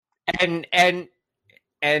And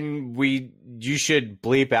you should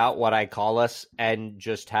bleep out what I call us and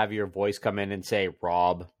just have your voice come in and say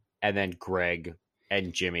Rob and then Greg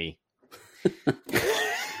and Jimmy.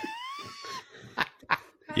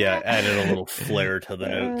 Yeah, added a little flair to the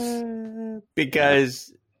notes.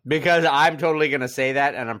 Because I'm totally going to say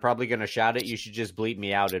that and I'm probably going to shout it. You should just bleep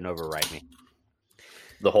me out and overwrite me.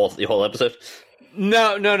 The whole episode?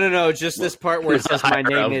 No. Just this part where it says my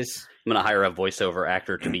name is... I'm going to hire a voiceover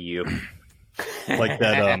actor to be you. Like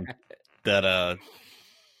that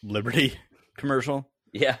Liberty commercial.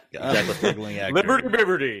 Yeah, exactly.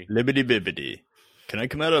 Liberty. Liberty bibbity. Can I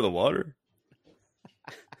come out of the water?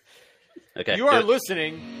 Okay. You are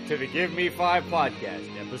listening to the Give Me 5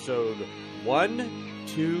 podcast, episode 1,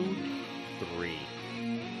 2, 3.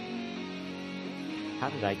 How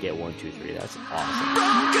did I get 1, 2, 3? That's awesome.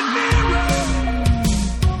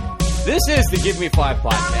 This is the Give Me 5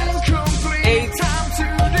 podcast.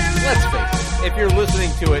 Let's face it, if you're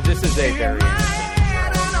listening to it, this is a very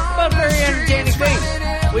entertaining thing.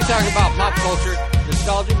 We talk about pop culture,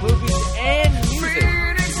 nostalgic movies, and music.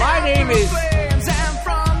 My name is...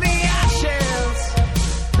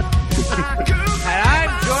 and I'm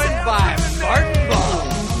joined by Martin Ball.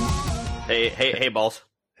 Hey, Balls.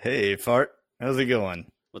 Hey, Fart. How's it going?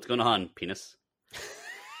 What's going on, penis?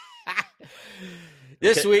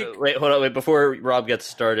 This week... Hold on. Before Rob gets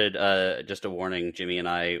started, just a warning. Jimmy and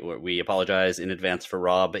I, we apologize in advance for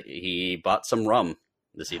Rob. He bought some rum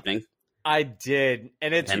this evening. I did,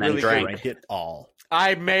 and it's and really drank. good. Drank it all.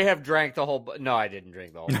 I may have drank the whole... No, I didn't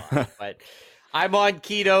drink the whole bottle, but I'm on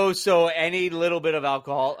keto, so any little bit of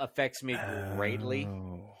alcohol affects me greatly.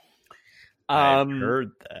 I've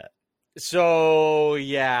heard that. So,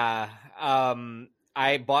 yeah.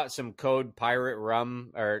 I bought some Code Pirate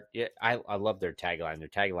rum, I love their tagline. Their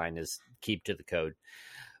tagline is keep to the code.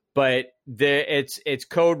 But it's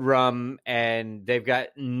Code rum, and they've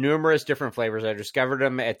got numerous different flavors. I discovered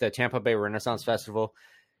them at the Tampa Bay Renaissance Festival.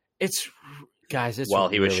 It's while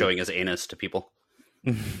he was showing his anus to people.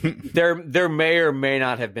 There may or may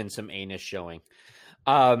not have been some anus showing.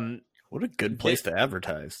 What a good place to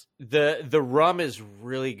advertise. The rum is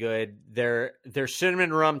really good. Their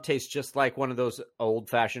cinnamon rum tastes just like one of those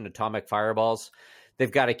old-fashioned atomic fireballs.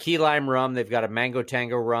 They've got a key lime rum. They've got a mango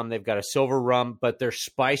tango rum. They've got a silver rum. But their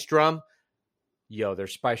spiced rum, their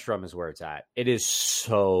spiced rum is where it's at. It is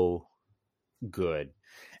so good.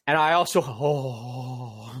 And I also,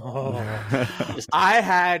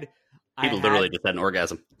 People literally just had an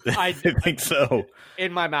orgasm. I think so.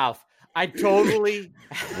 In my mouth. I totally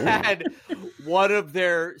had one of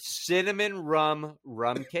their cinnamon rum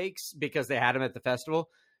cakes because they had them at the festival.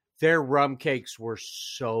 Their rum cakes were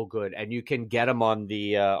so good, and you can get them on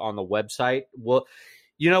the website. Well,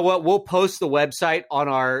 you know what? We'll post the website on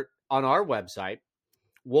our website.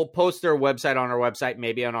 We'll post their website on our website,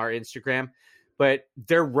 maybe on our Instagram. But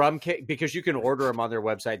their rum cake, because you can order them on their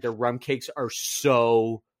website, their rum cakes are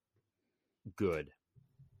so good.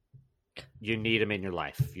 You need them in your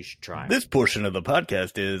life. You should try them. This portion of the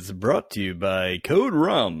podcast is brought to you by Code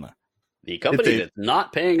Rum. The company that's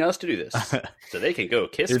not paying us to do this. So they can go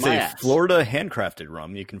kiss my ass. It's a Florida handcrafted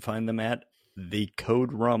rum. You can find them at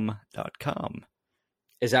thecoderum.com.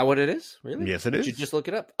 Is that what it is? Really? Yes, it is. Did you just look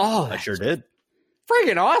it up? Oh, I sure did.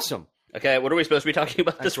 Friggin' awesome. Okay, what are we supposed to be talking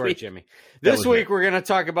about this week? Jimmy. This week we're going to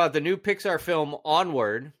talk about the new Pixar film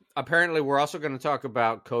Onward. Apparently, we're also going to talk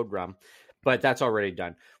about Code Rum, but that's already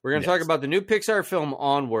done. We're going to talk about the new Pixar film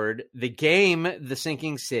Onward, the game The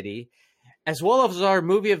Sinking City, as well as our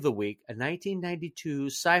movie of the week, a 1992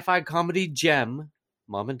 sci-fi comedy gem,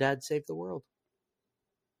 Mom and Dad Save the World.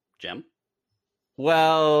 Gem?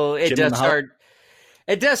 Well, it does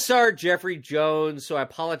start Jeffrey Jones, so I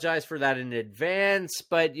apologize for that in advance,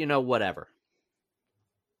 but, whatever.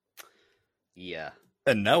 Yeah.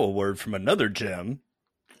 And now a word from another gem.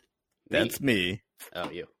 That's me. Oh,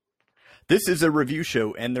 you. This is a review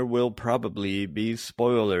show, and there will probably be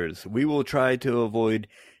spoilers. We will try to avoid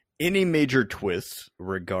any major twists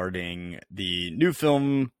regarding the new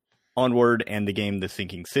film Onward and the game The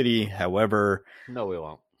Sinking City. However... No, we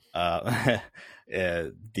won't.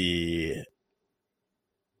 The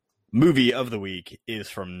movie of the week is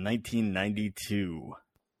from 1992,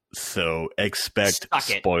 so expect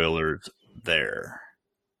spoilers there.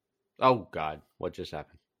 Oh, God. What just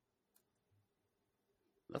happened?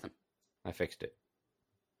 Nothing. I fixed it.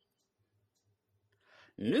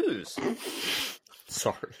 News.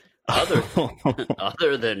 Sorry.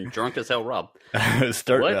 Other than drunk as hell Rob.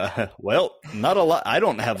 Well, not a lot. I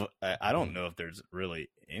don't know if there's really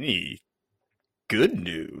any good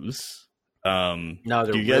news. No, there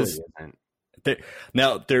really isn't.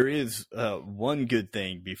 Now, there is one good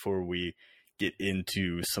thing before we get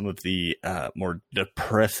into some of the more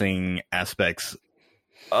depressing aspects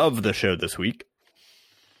of the show this week.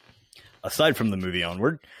 Aside from the movie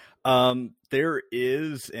Onward, there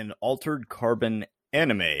is an Altered Carbon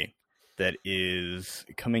anime that is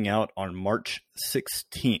coming out on March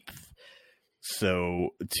 16th. So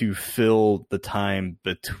to fill the time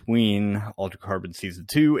between Altered Carbon Season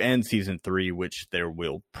 2 and Season 3, which there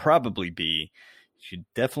will probably be, you should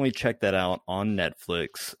definitely check that out on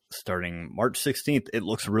Netflix starting March 16th. It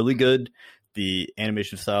looks really good. The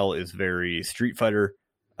animation style is very Street Fighter.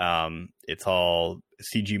 It's all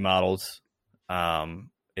CG models.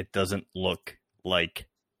 It doesn't look like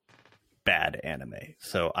bad anime.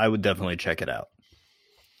 So I would definitely check it out.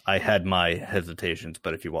 I had my hesitations,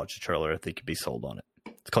 but if you watch the trailer, I think you'd be sold on it.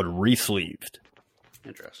 It's called Resleeved.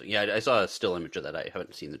 Interesting. Yeah, I saw a still image of that. I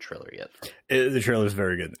haven't seen the trailer yet. The trailer is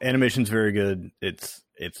very good. Animation's very good. It's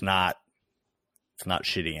not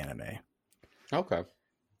shitty anime. Okay.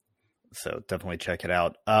 So definitely check it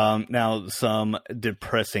out. Now, some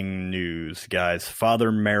depressing news, guys.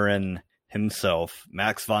 Father Marin himself,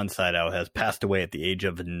 Max von Sydow, has passed away at the age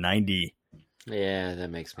of 90. Yeah, that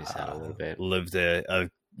makes me sad a little bit. Lived a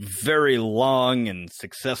very long and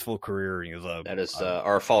successful career. He was that is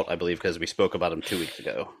our fault, I believe, because we spoke about him 2 weeks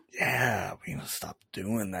ago. Yeah, we gotta stop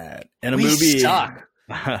doing that. And We suck.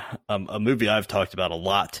 A movie I've talked about a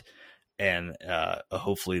lot, and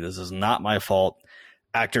hopefully this is not my fault.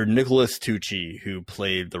 Actor Nicholas Tucci, who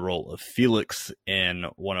played the role of Felix in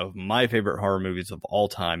one of my favorite horror movies of all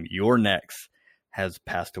time, You're Next, has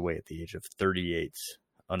passed away at the age of 38.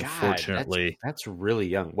 Unfortunately, God, that's really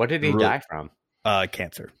young. What did he die from?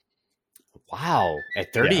 Cancer. Wow,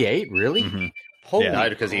 at 38, really? Mm-hmm. Holy! Died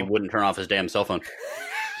because he wouldn't turn off his damn cell phone.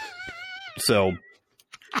 So,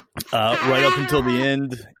 right up until the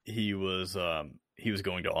end, he was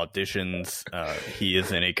going to auditions. He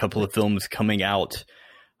is in a couple of films coming out.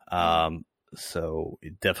 So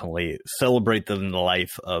definitely celebrate the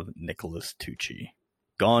life of Nicholas Tucci.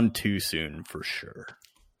 Gone too soon for sure.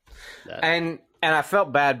 And I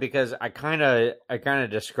felt bad because I kind of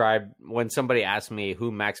described when somebody asked me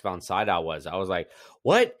who Max von Sydow was. I was like,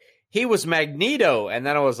 "What? He was Magneto." And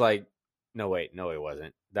then I was like, "No, wait, no, he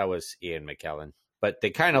wasn't. That was Ian McKellen." But they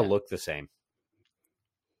kind of look the same.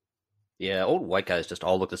 Yeah, old white guys just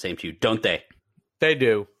all look the same to you, don't they? They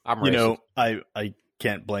do. I'm racist. You know, I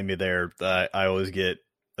can't blame you there. I always get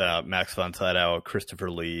Max von Sydow, Christopher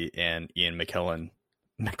Lee, and Ian McKellen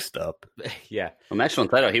mixed up. Yeah. Well, Max von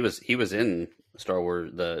Sydow, he was in Star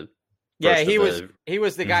Wars. He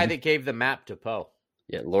was the guy that gave the map to Poe.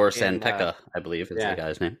 Yeah, Laura Santeca, I believe is the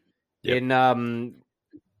guy's name. Yep. In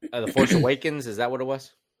The Force Awakens, is that what it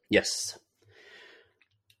was? Yes.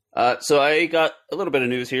 So I got a little bit of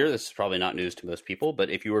news here. This is probably not news to most people, but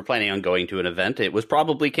if you were planning on going to an event, it was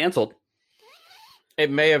probably canceled. It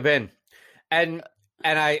may have been. And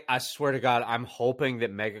I swear to God, I'm hoping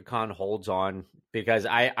that MegaCon holds on, because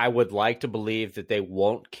I would like to believe that they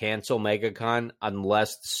won't cancel MegaCon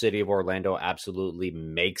unless the city of Orlando absolutely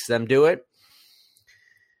makes them do it.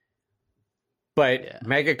 But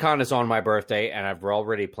MegaCon is on my birthday, and I've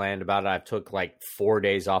already planned about it. I've took like 4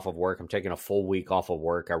 days off of work. I'm taking a full week off of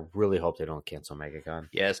work. I really hope they don't cancel MegaCon.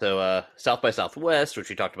 Yeah, so South by Southwest, which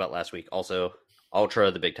we talked about last week, also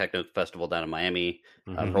Ultra, the big techno festival down in Miami,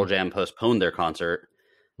 Pearl Jam postponed their concert.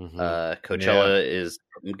 Coachella is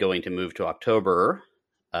going to move to October.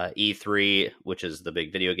 E3, which is the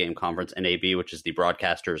big video game conference, NAB, which is the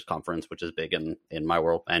broadcasters conference, which is big in my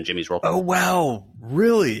world and Jimmy's world. Oh, wow.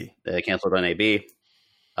 Really? They canceled NAB.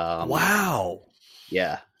 Wow.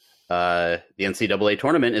 Yeah. The NCAA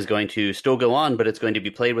tournament is going to still go on, but it's going to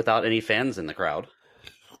be played without any fans in the crowd.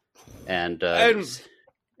 And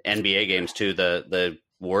NBA games, too. The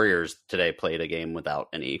Warriors today played a game without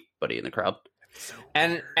anybody in the crowd.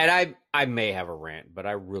 And I may have a rant, but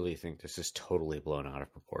I really think this is totally blown out of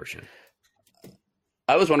proportion.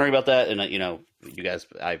 I was wondering about that, and you guys,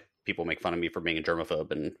 people make fun of me for being a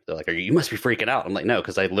germaphobe, and they're like, "You must be freaking out." I'm like, "No,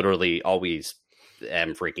 because I literally always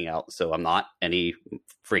am freaking out, so I'm not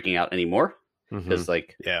freaking out anymore." Because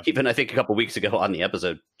even I think a couple weeks ago on the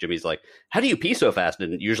episode, Jimmy's like, "How do you pee so fast?"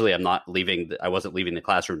 And usually I wasn't leaving the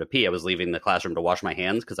classroom to pee. I was leaving the classroom to wash my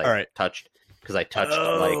hands because I touched.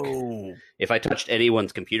 Like, if I touched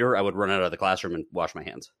anyone's computer, I would run out of the classroom and wash my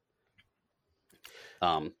hands.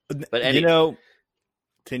 But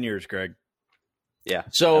 10 years, Greg. Yeah.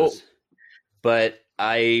 So,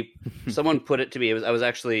 someone put it to me. I was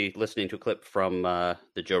actually listening to a clip from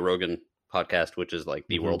the Joe Rogan podcast, which is like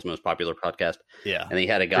the world's most popular podcast. Yeah. And he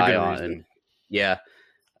had a guy on,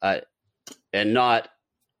 and not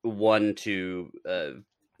one to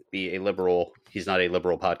be a liberal. He's not a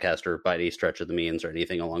liberal podcaster by any stretch of the means or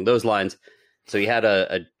anything along those lines. So he had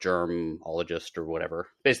a germologist or whatever,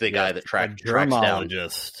 basically a guy that tracks down.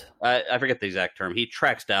 I forget the exact term. He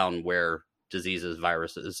tracks down where diseases,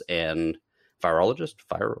 viruses, and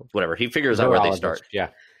whatever. He figures out where they start. Yeah.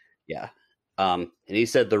 And he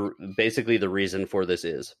said basically the reason for this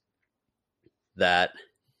is that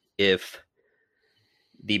if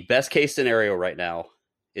the best case scenario right now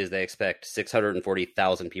is they expect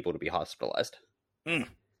 640,000 people to be hospitalized.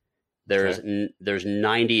 There's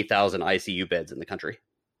 90,000 ICU beds in the country,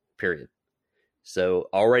 period. So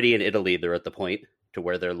already in Italy, they're at the point to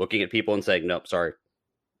where they're looking at people and saying, nope, sorry,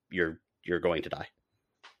 you're going to die.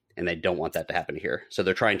 And they don't want that to happen here. So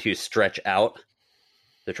they're trying to stretch out.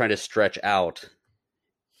 They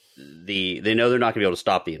know they're not going to be able to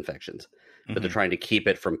stop the infections, but they're trying to keep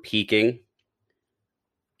it from peaking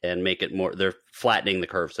and make it more, they're flattening the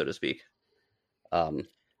curve, so to speak.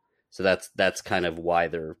 So that's kind of why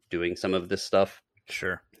they're doing some of this stuff.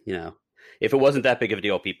 Sure. You know, if it wasn't that big of a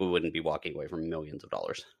deal, people wouldn't be walking away from millions of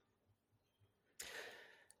dollars.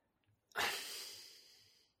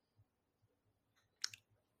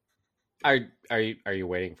 Are you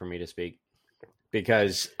waiting for me to speak?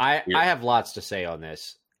 Because I have lots to say on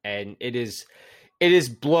this, and it is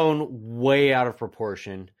blown way out of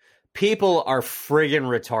proportion. People are friggin'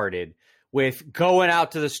 retarded with going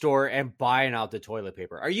out to the store and buying out the toilet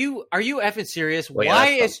paper. Are you effing serious? Well,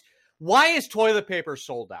 yeah, Why is toilet paper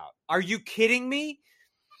sold out? Are you kidding me?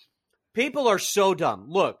 People are so dumb.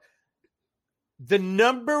 Look, the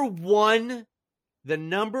number one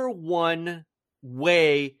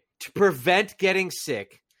way to prevent getting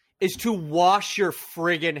sick is to wash your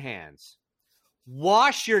friggin' hands.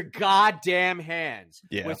 Wash your goddamn hands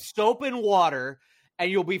with soap and water, and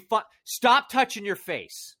you'll be fine. Stop touching your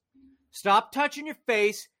face. Stop touching your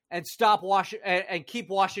face and stop washing and keep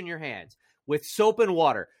washing your hands with soap and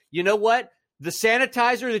water. You know what? The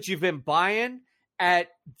sanitizer that you've been buying at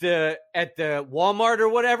the Walmart or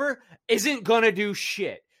whatever isn't going to do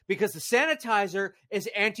shit, because the sanitizer is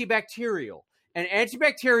antibacterial, and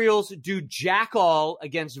antibacterials do jack all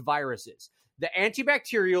against viruses. The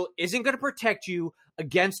antibacterial isn't going to protect you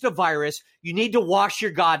against a virus. You need to wash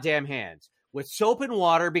your goddamn hands with soap and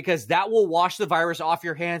water, because that will wash the virus off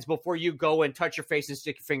your hands before you go and touch your face and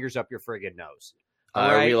stick your fingers up your friggin' nose.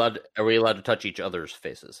 Are we allowed to touch each other's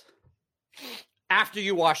faces after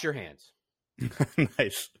you wash your hands?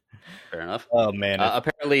 Nice. Fair enough. Oh man.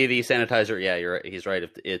 Apparently the sanitizer, yeah, you're right. He's right.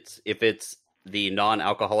 If it's the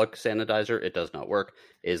non-alcoholic sanitizer, it does not work.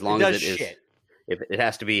 As long as it is, if it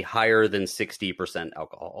has to be higher than 60%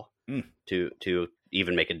 alcohol to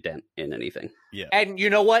even make a dent in anything. Yeah. And you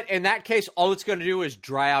know what? In that case, all it's going to do is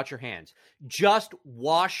dry out your hands. Just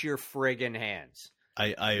wash your friggin' hands.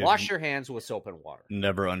 I wash your hands with soap and water.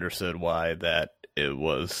 Never understood why that it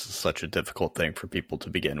was such a difficult thing for people to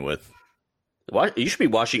begin with.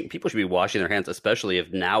 People should be washing their hands, especially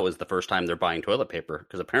if now is the first time they're buying toilet paper,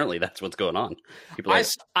 because apparently that's what's going on.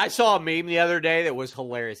 I saw a meme the other day that was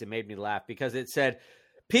hilarious. It made me laugh because it said,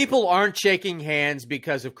 people aren't shaking hands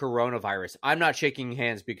because of coronavirus. I'm not shaking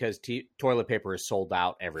hands because toilet paper is sold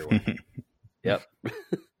out everywhere. Yep.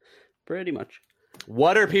 Pretty much.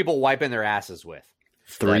 What are people wiping their asses with?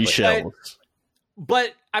 3 shells.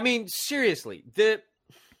 But I mean, seriously, the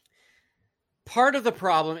part of the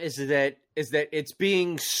problem is that it's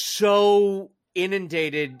being so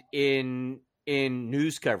inundated in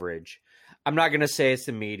news coverage. I'm not going to say it's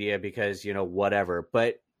the media because, you know, whatever,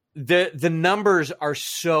 but the numbers are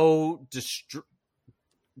so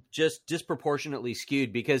just disproportionately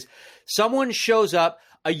skewed, because someone shows up,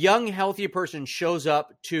 a young, healthy person shows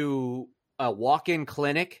up to a walk-in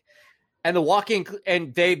clinic, and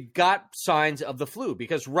and they've got signs of the flu,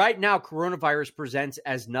 because right now coronavirus presents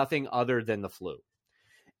as nothing other than the flu.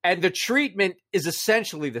 And the treatment is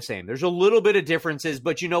essentially the same. There's a little bit of differences,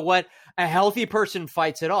 but you know what? A healthy person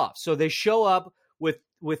fights it off. So they show up with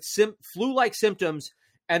flu-like symptoms,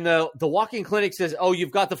 and the walk-in clinic says, oh,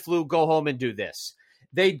 you've got the flu, go home and do this.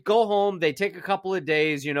 They go home, they take a couple of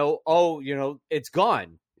days, it's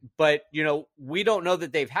gone. But, we don't know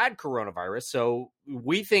that they've had coronavirus, so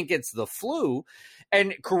we think it's the flu.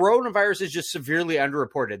 And coronavirus is just severely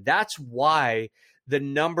underreported. That's why the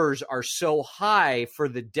numbers are so high for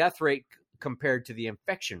the death rate compared to the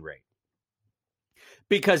infection rate.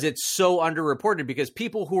 Because it's so underreported, because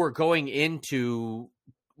people who are going into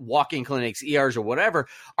walk-in clinics, ERs or whatever,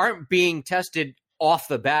 aren't being tested off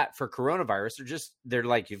the bat for coronavirus. They're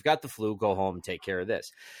like, you've got the flu, go home, take care of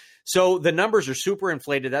this. So the numbers are super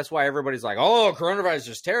inflated. That's why everybody's like, oh, coronavirus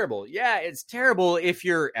is terrible. Yeah, it's terrible if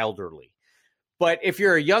you're elderly. But if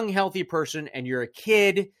you're a young, healthy person and you're a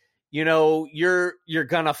kid, you know, you're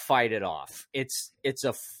gonna fight it off. It's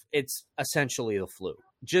essentially the flu.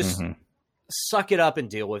 Just suck it up and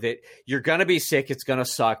deal with it. You're gonna be sick. It's gonna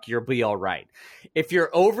suck. You'll be all right. If you're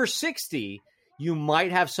over 60, you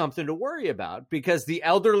might have something to worry about because the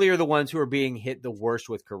elderly are the ones who are being hit the worst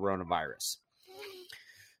with coronavirus.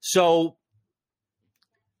 So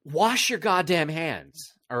wash your goddamn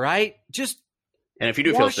hands. All right. And if you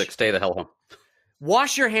do feel sick, stay the hell home.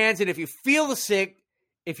 Wash your hands, and if you feel the sick,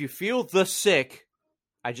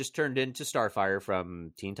 I just turned into Starfire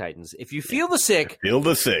from Teen Titans. If you feel the sick,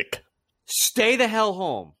 stay the hell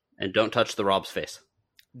home. And don't touch the Rob's face.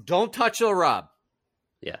 Don't touch the Rob.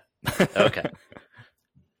 Yeah. Okay.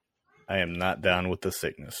 I am not down with the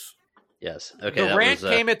sickness. Yes. Okay. The rant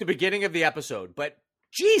came at the beginning of the episode, but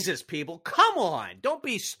Jesus, people, come on. Don't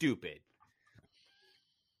be stupid.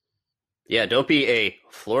 Yeah, don't be a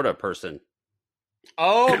Florida person.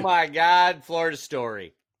 Oh, my God. Florida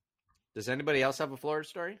story. Does anybody else have a Florida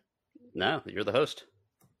story? No, you're the host.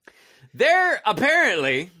 There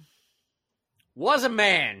apparently was a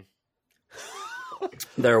man.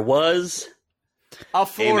 There was a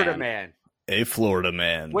Florida man. A Florida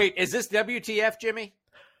man. Wait, is this WTF, Jimmy?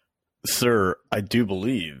 Sir, I do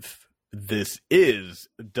believe this is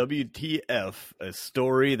WTF, a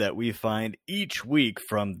story that we find each week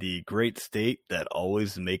from the great state that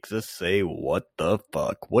always makes us say, what the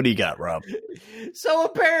fuck? What do you got, Rob? So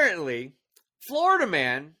apparently, Florida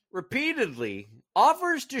man repeatedly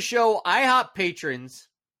offers to show IHOP patrons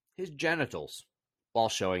his genitals while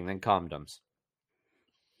showing them condoms.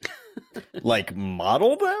 Like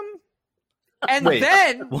model them? And Wait,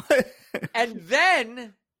 then, what? and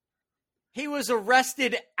then he was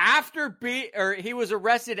arrested after being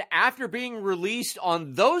released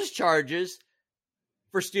on those charges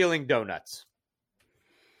for stealing donuts.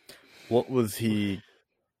 What was he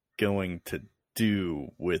going to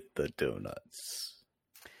do with the donuts?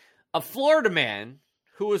 A Florida man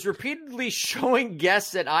who was repeatedly showing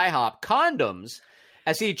guests at IHOP condoms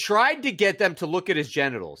as he tried to get them to look at his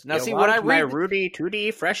genitals. Now, see, when I read my Rudy Tooty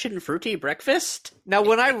fresh and fruity breakfast. Now,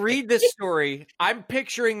 when I read this story, I'm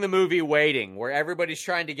picturing the movie Waiting, where everybody's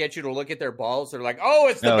trying to get you to look at their balls. They're like, "Oh,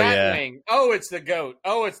 it's the bat wing. Oh, it's the goat.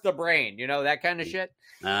 Oh, it's the brain." You know, that kind of shit.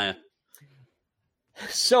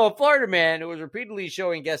 So, a Florida man who was repeatedly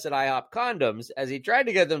showing guests at IHOP condoms as he tried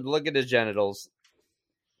to get them to look at his genitals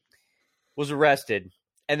was arrested,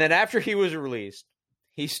 and then after he was released,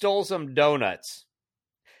 he stole some donuts.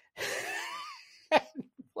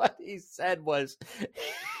 What he said was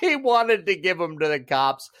he wanted to give them to the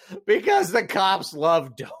cops because the cops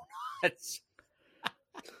love donuts.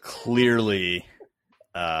 Clearly,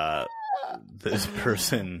 this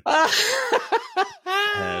person has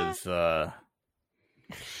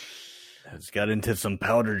got into some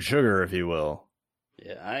powdered sugar, if you will.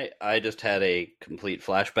 Yeah, I just had a complete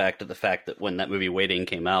flashback to the fact that when that movie Waiting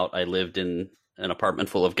came out, I lived in an apartment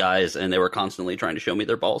full of guys, and they were constantly trying to show me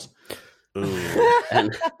their balls. Ooh.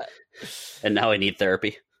 and now I need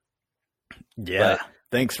therapy. Yeah. But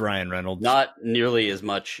thanks, Ryan Reynolds. Not nearly as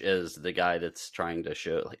much as the guy that's trying to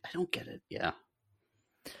show. Like, I don't get it. Yeah.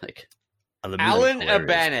 Like Alan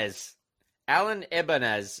Ibanez.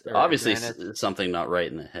 Obviously, something not right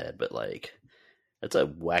in the head, but like, that's a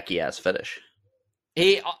wacky ass fetish.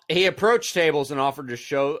 He approached tables and offered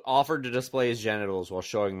to display his genitals while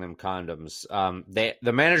showing them condoms.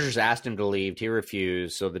 The managers asked him to leave. He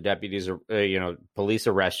refused, so the deputies, police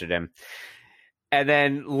arrested him. And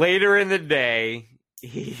then later in the day,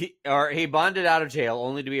 he bonded out of jail,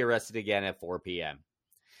 only to be arrested again at 4 p.m.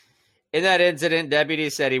 In that incident,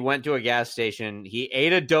 deputies said he went to a gas station, he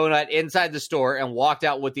ate a donut inside the store, and walked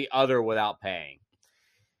out with the other without paying.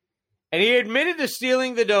 And he admitted to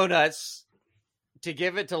stealing the donuts to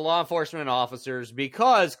give it to law enforcement officers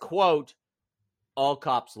because, quote, all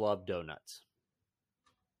cops love donuts.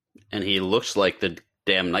 And he looks like the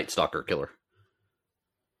damn Night Stalker killer.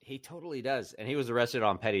 He totally does. And he was arrested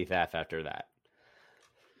on petty theft after that.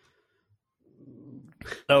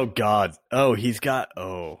 Oh, God. Oh, he's got...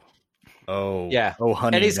 Oh, yeah. Oh,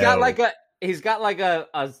 honey, and he's got like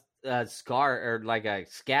a scar or like a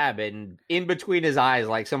scab in between his eyes,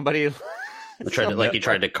 like somebody... He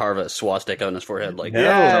tried to carve a swastika on his forehead, like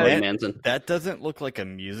Charlie Manson. That doesn't look like a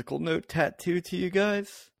musical note tattoo to you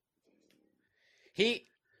guys. He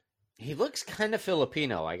looks kind of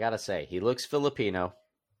Filipino, I gotta say. He looks Filipino.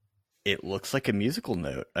 It looks like a musical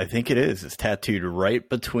note. I think it is. It's tattooed right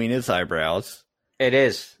between his eyebrows. It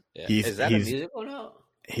is. Yeah. Is that a musical note?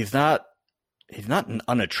 He's not an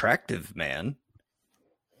unattractive man.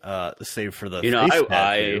 save for the You know, face I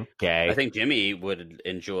tattoo. I think Jimmy would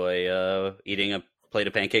enjoy eating a plate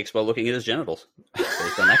of pancakes while looking at his genitals.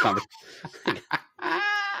 Based on that conversation.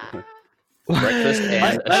 Breakfast I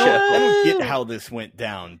and a don't get how this went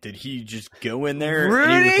down. Did he just go in there? And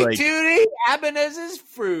Rudy he was Tooty Ibanez's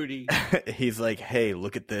fruity. like, he's like, "Hey,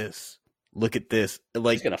 look at this! Look at this!"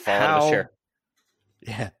 Like, He's gonna fall out of his chair.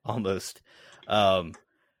 Yeah, almost.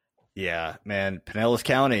 Yeah, man, Pinellas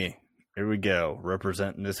County. Here we go,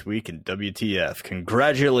 representing this week in WTF.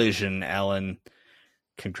 Congratulations, Alan.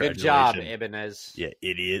 Good Congratulations. job, Ibanez. Yeah,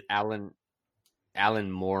 idiot. Alan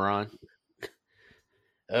moron.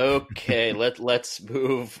 Okay, let's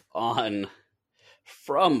move on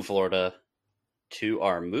from Florida to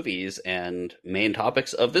our movies and main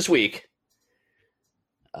topics of this week.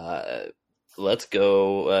 Let's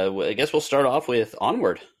go. I guess we'll start off with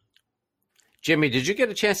Onward. Jimmy, did you get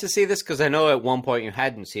a chance to see this? Because I know at one point you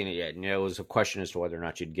hadn't seen it yet, and it was a question as to whether or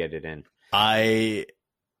not you'd get it in. I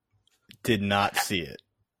did not see it.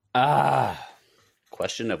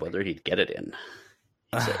 Question of whether he'd get it in.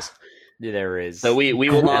 He says. There is. So we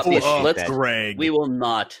will not be. Let's Greg. We will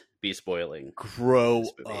not be spoiling. Grow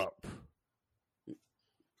this movie. up.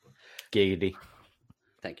 Giggity.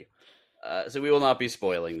 Thank you. So we will not be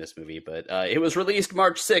spoiling this movie, but it was released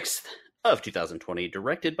March 6th of 2020,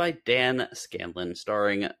 directed by Dan Scanlon,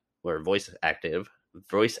 starring or voice acting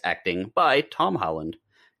by Tom Holland,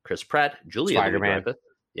 Chris Pratt, Julia Spider-Man. Louis-Dreyfus.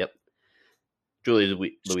 Yep. Julia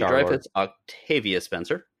Louis-Dreyfus, Octavia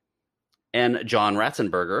Spencer, and John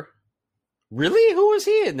Ratzenberger. Really? Who was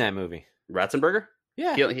he in that movie? Ratzenberger?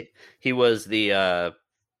 Yeah. He was the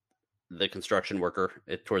construction worker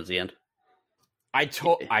towards the end. I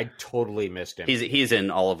totally missed him. He's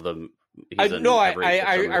in all of them. I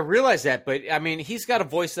realize that, but I mean, he's got a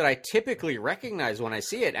voice that I typically recognize when I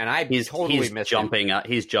see it, and he's missed jumping him. out.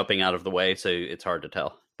 He's jumping out of the way, so it's hard to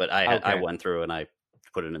tell. But I went through and I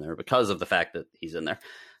put it in there because of the fact that he's in there.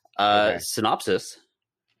 Synopsis: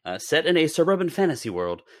 set in a suburban fantasy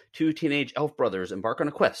world, two teenage elf brothers embark on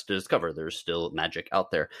a quest to discover there's still magic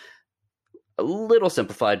out there. A little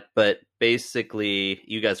simplified, but basically,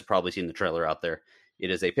 you guys have probably seen the trailer out there.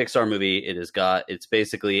 It is a Pixar movie. It's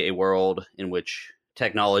basically a world in which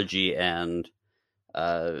technology and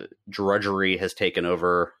drudgery has taken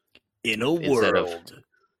over. In a world.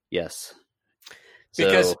 Yes.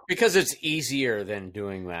 Because it's easier than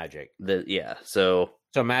doing magic. So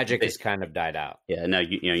magic has kind of died out. Yeah, now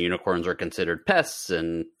unicorns are considered pests,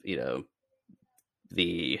 and there's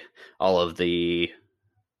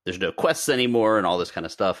no quests anymore, and all this kind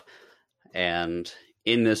of stuff. And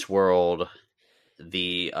in this world,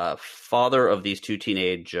 the father of these two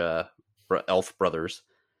teenage elf brothers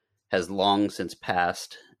has long since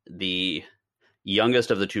passed. The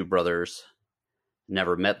youngest of the two brothers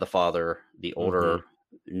never met the father. The older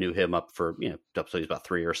knew him up for up to he's about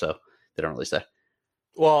 3 or so. They don't really say.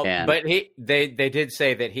 Well, but they did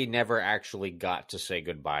say that he never actually got to say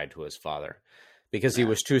goodbye to his father because he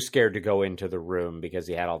was too scared to go into the room because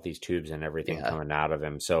he had all these tubes and everything coming out of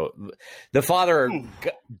him. So the father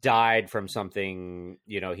died from something,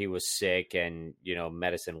 he was sick and,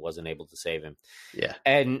 medicine wasn't able to save him. Yeah.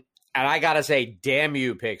 And I got to say, damn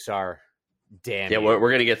you, Pixar. Damn you. Yeah, we're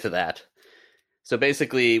going to get to that. So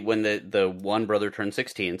basically, when the one brother turned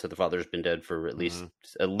 16, so the father's been dead for at least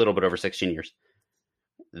a little bit over 16 years,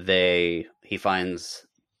 he finds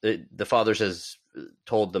the father has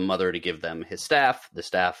told the mother to give them his staff. The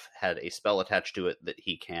staff had a spell attached to it that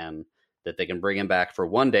they can bring him back for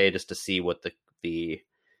one day just to see what the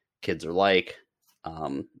kids are like.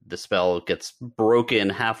 The spell gets broken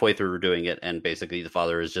halfway through doing it, and basically the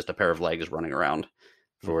father is just a pair of legs running around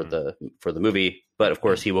for the movie. But of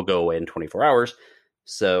course, he will go away in 24 hours.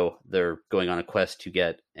 So they're going on a quest to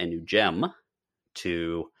get a new gem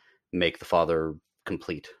to make the father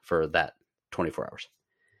complete for that 24 hours.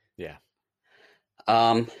 Yeah.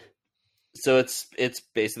 So it's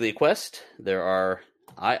basically a quest.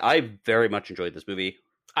 I very much enjoyed this movie.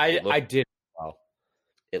 I did. Well,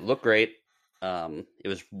 it looked great. It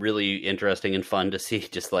was really interesting and fun to see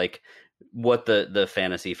just like what the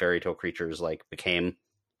fantasy fairy tale creatures like became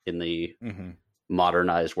in the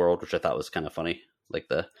modernized world, which I thought was kind of funny. Like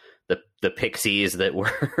the pixies that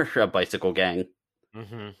were a bicycle gang.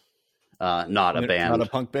 Not a band. Not a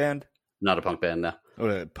punk band? Not a punk band, no.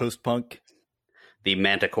 Oh, post-punk? The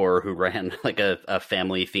Manticore who ran like a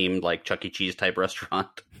family-themed like Chuck E. Cheese type restaurant.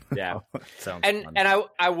 Yeah. Sounds and fun. and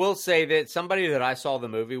I will say that somebody that I saw the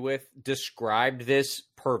movie with described this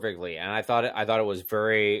perfectly, and I thought it was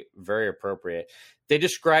very, very appropriate. They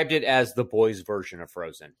described it as the boys' version of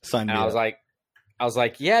Frozen. I was like,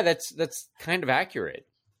 yeah, that's kind of accurate.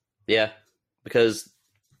 Yeah, because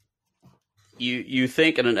you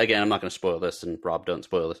think, and again, I'm not going to spoil this, and Rob, don't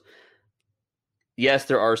spoil this. Yes,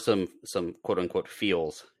 there are some quote unquote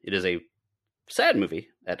feels. It is a sad movie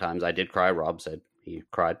at times. I did cry. Rob said he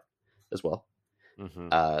cried as well.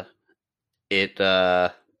 Mm-hmm. It's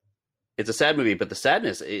a sad movie, but the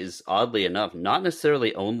sadness is oddly enough not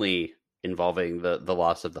necessarily only involving the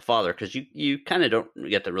loss of the father, because you kind of don't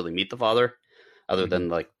get to really meet the father other than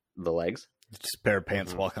like the legs. Just a pair of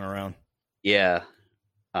pants walking around. Yeah.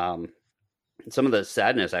 Some of the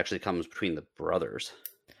sadness actually comes between the brothers.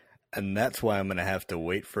 And that's why I'm going to have to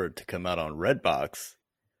wait for it to come out on Redbox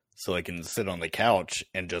so I can sit on the couch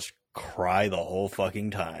and just cry the whole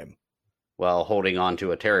fucking time. While holding on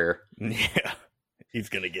to a terrier. Yeah. He's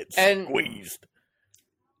going to get squeezed.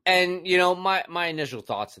 And, you know, my initial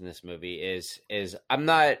thoughts in this movie is I'm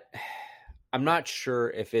not sure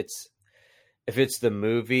if it's the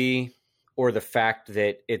movie or the fact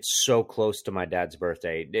that it's so close to my dad's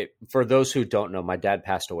birthday. For those who don't know, my dad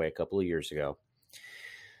passed away a couple of years ago.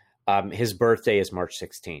 His birthday is March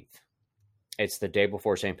 16th. It's the day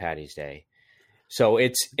before St. Paddy's Day. So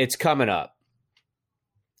it's coming up.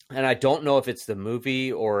 And I don't know if it's the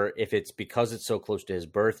movie or if it's because it's so close to his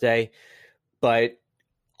birthday, but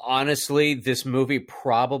honestly, this movie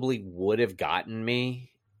probably would have gotten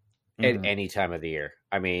me at any time of the year.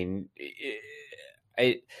 I mean,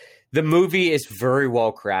 the movie is very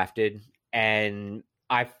well crafted, and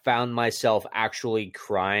I found myself actually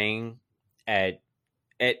crying and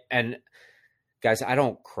guys, I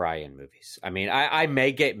don't cry in movies. I mean, I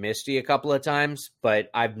may get misty a couple of times, but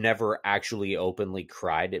I've never actually openly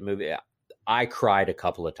cried at movie. I cried a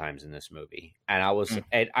couple of times in this movie, and I was,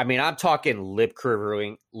 and I mean, I'm talking lip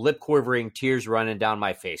quivering, tears running down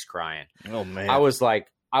my face, crying. Oh man, I was like,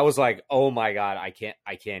 oh my God, I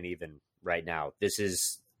can't even right now.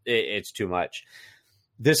 It's too much.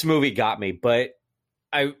 This movie got me, but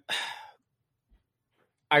I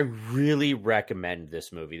really recommend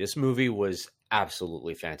this movie. This movie was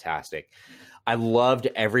absolutely fantastic. I loved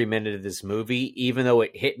every minute of this movie, even though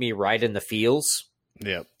it hit me right in the feels.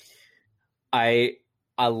 Yep. I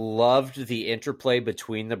loved the interplay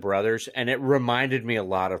between the brothers, and it reminded me a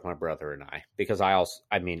lot of my brother and I, because I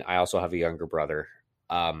also have a younger brother.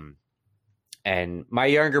 And my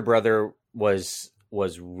younger brother was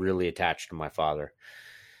really attached to my father,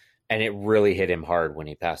 and it really hit him hard when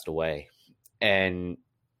he passed away. And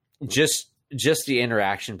just the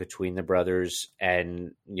interaction between the brothers,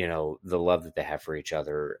 and, you know, the love that they have for each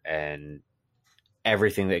other, and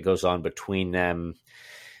everything that goes on between them,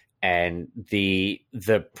 and the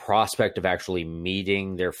prospect of actually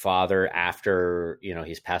meeting their father after, you know,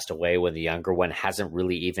 he's passed away, when the younger one hasn't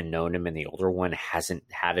really even known him and the older one hasn't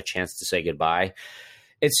had a chance to say goodbye.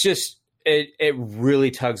 It's just, it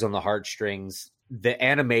really tugs on the heartstrings. The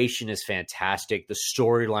animation is fantastic. The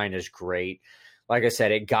storyline is great. Like I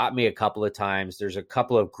said, it got me a couple of times. There's a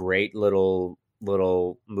couple of great little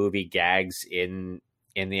movie gags in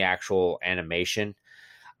the actual animation.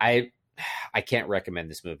 I can't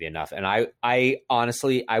recommend this movie enough. And I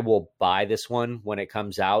honestly, I will buy this one when it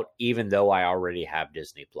comes out, even though I already have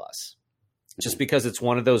Disney Plus, just because it's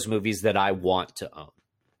one of those movies that I want to own.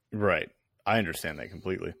 Right. I understand that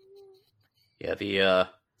completely. Yeah.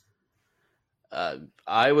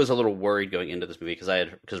 I was a little worried going into this movie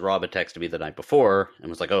because Rob had texted me the night before and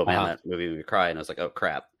was like, "Oh man, that movie made me cry," and I was like, "Oh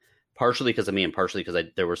crap." Partially because of me, and partially because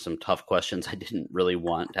there were some tough questions I didn't really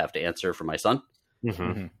want to have to answer for my son.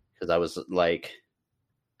 Mm-hmm. Because I was like,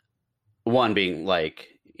 one being like,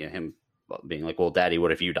 you know, him being like, "Well, Daddy,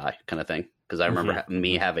 what if you die?" kind of thing. Because I remember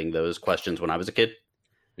me having those questions when I was a kid.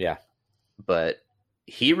 Yeah, but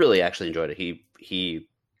he really actually enjoyed it. He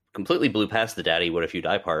completely blew past the "Daddy, what if you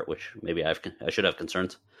die" part, which maybe I should have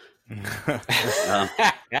concerns.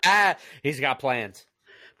 He's got plans.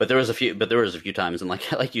 But there was a few times, and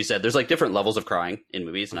like you said, there's like different levels of crying in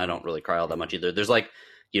movies, and I don't really cry all that much either. There's like,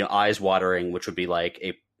 you know, eyes watering, which would be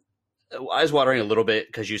like eyes watering a little bit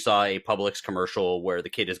because you saw a Publix commercial where the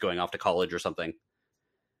kid is going off to college or something.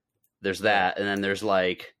 There's that, and then there's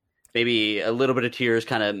like maybe a little bit of tears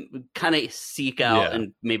kind of seek out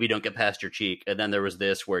and maybe don't get past your cheek. And then there was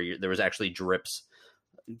this where there was actually drips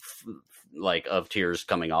like of tears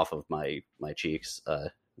coming off of my cheeks,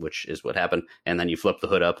 which is what happened. And then you flip the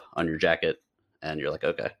hood up on your jacket and you're like,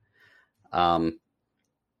 okay. So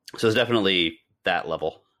it's definitely that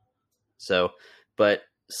level. So, but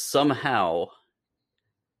somehow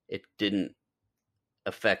it didn't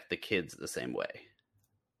affect the kids the same way.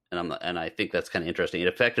 And I think that's kind of interesting. It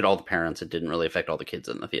affected all the parents. It didn't really affect all the kids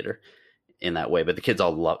in the theater in that way. But the kids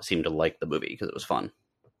all seemed to like the movie because it was fun.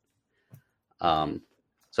 So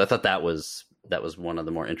I thought that was one of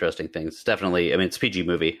the more interesting things. It's definitely, I mean, it's a PG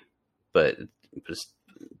movie. but it was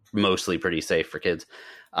mostly pretty safe for kids.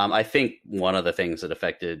 I think one of the things that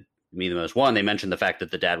affected me the most, one, they mentioned the fact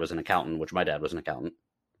that the dad was an accountant, which my dad was an accountant.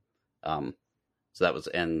 So that was,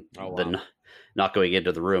 and not going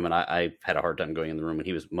into the room, and I had a hard time going in the room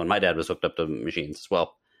when my dad was hooked up to machines as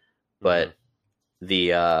well. But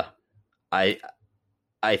I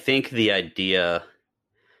think the idea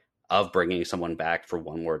of bringing someone back for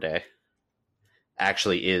one more day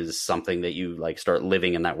actually is something that you like start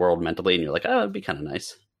living in that world mentally, and you're like, oh, it'd be kind of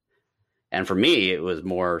nice. And for me, it was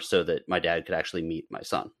more so that my dad could actually meet my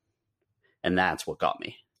son, and that's what got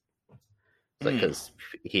me, because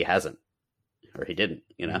he hasn't, or he didn't,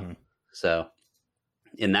 you know. Mm-hmm. So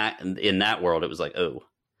in that world, it was like, oh,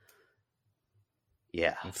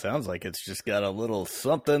 yeah. It sounds like it's just got a little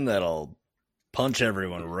something that'll punch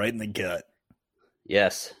everyone right in the gut.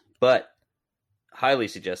 Yes, but highly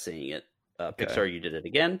suggest seeing it. Pixar, you did it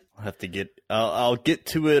again. I'll have to get. I'll get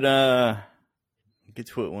to it. Get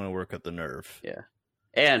to it when I work up the nerve. Yeah,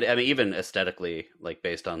 and I mean, even aesthetically, like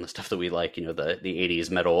based on the stuff that we like, you know, the '80s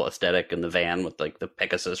metal aesthetic and the van with like the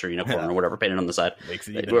Pegasus or unicorn or whatever painted on the side makes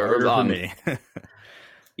it even harder for me.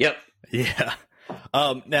 Yep. Yeah.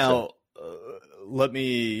 Now. Let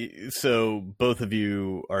me. So both of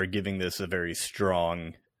you are giving this a very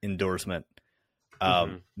strong endorsement.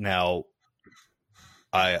 Now,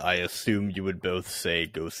 I assume you would both say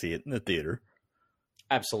go see it in the theater.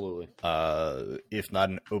 Absolutely. If not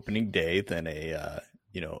an opening day, then a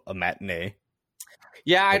matinee.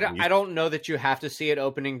 Yeah, I don't know that you have to see it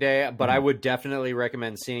opening day, but I would definitely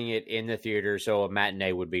recommend seeing it in the theater. So a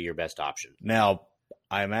matinee would be your best option. Now,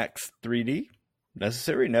 IMAX 3D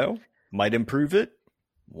necessary? No. Might improve it?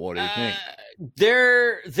 What do you think?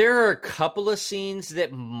 There are a couple of scenes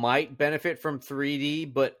that might benefit from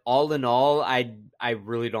 3D, but all in all, I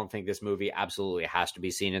really don't think this movie absolutely has to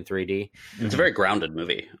be seen in 3D. It's a very grounded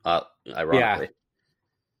movie, ironically.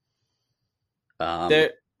 Yeah.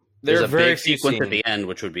 There's a big sequence at the end,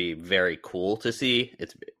 which would be very cool to see.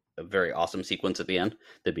 It's a very awesome sequence at the end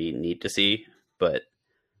that'd be neat to see, but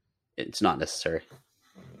it's not necessary.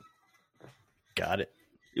 Got it.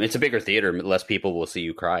 It's a bigger theater. Less people will see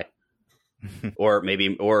you cry, or maybe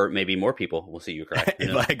more people will see you cry. You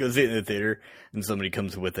know? If I go sit in the theater and somebody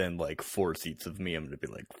comes within like 4 seats of me, I'm gonna be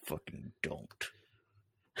like, "Fucking don't."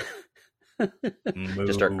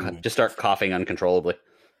 just start coughing uncontrollably.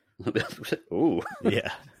 Ooh,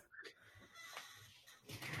 yeah.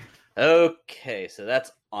 Okay, so that's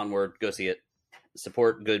Onward. Go see it.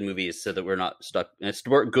 Support good movies so that we're not stuck.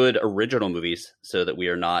 Support good original movies so that we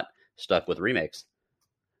are not stuck with remakes.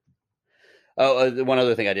 Oh, one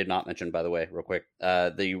other thing I did not mention, by the way, real quick.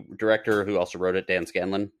 The director who also wrote it, Dan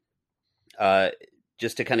Scanlon,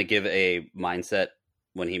 just to kind of give a mindset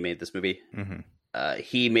when he made this movie,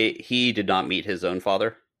 he did not meet his own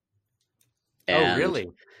father. And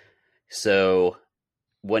really? So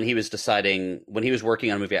when he was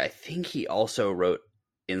working on a movie, I think he also wrote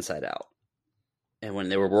Inside Out. And when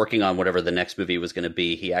they were working on whatever the next movie was going to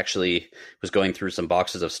be, he actually was going through some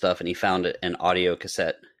boxes of stuff, and he found an audio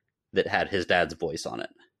cassette that had his dad's voice on it.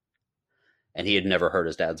 And he had never heard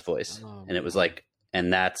his dad's voice. Oh, and it was like,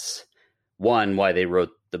 and that's one, why they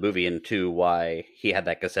wrote the movie, and two, why he had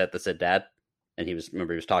that cassette that said dad. And he was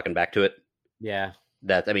talking back to it. Yeah.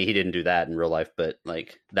 He didn't do that in real life, but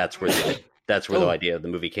like, that's where the idea of the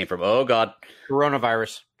movie came from. Oh God.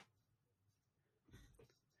 Coronavirus.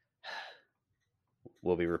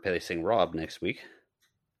 We'll be replacing Rob next week.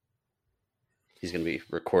 He's going to be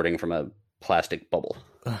recording from a plastic bubble.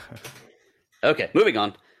 Okay, moving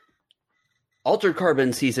on. Altered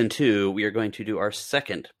Carbon Season 2, we are going to do our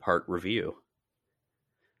second part review.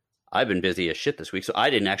 I've been busy as shit this week, so I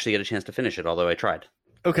didn't actually get a chance to finish it, although I tried.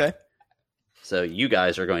 Okay. So you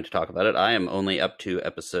guys are going to talk about it. I am only up to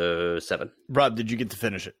episode 7. Rob, did you get to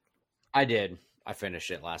finish it? I did. I finished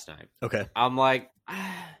it last night. Okay. I'm like,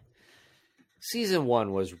 Season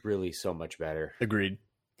 1 was really so much better. Agreed.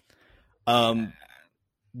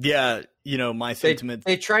 Yeah, my sentiment.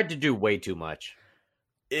 They tried to do way too much.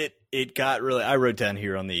 It got really. I wrote down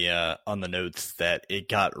here on the notes that it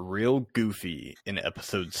got real goofy in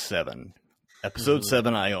episode 7. Episode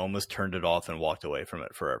 7, I almost turned it off and walked away from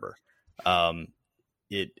it forever.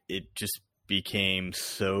 It just became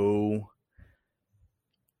so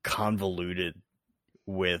convoluted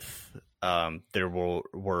with. There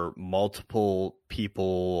were multiple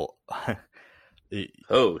people.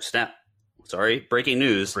 Oh, snap. Sorry. Breaking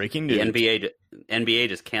news. The NBA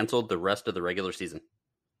just canceled the rest of the regular season.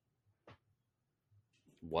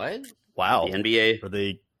 What? Wow. The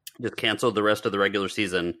NBA just canceled the rest of the regular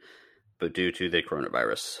season, but due to the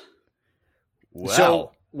coronavirus.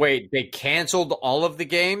 Wow. Wait, they canceled all of the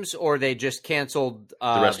games, or they just canceled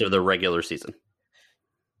The rest of the regular season.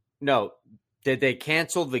 No, did they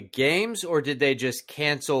cancel the games, or did they just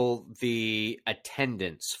cancel the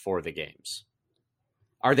attendance for the games?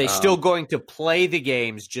 Are they still going to play the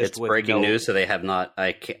games? Just It's with breaking no... news, so they have not.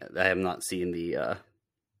 I have not seen the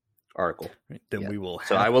article. Then Yeah. we will.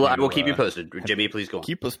 So I will keep you posted. Jimmy, please go on.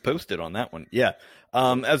 Keep us posted on that one. Yeah.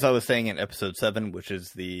 As I was saying in episode 7, which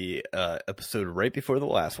is the episode right before the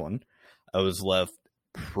last one, I was left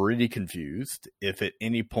pretty confused. If at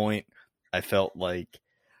any point I felt like,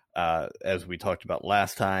 as we talked about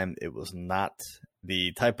last time, it was not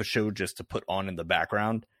the type of show just to put on in the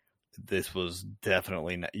background. This was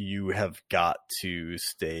definitely not. You have got to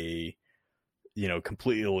stay,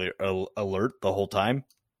 completely alert the whole time,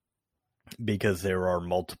 because there are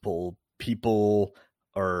multiple people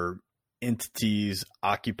or entities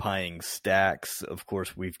occupying stacks. Of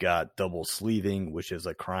course, we've got double sleeving, which is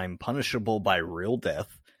a crime punishable by real death,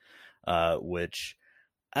 which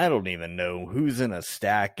I don't even know who's in a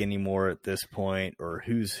stack anymore at this point, or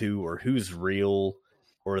who's who, or who's real,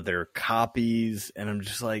 or they're copies. And I'm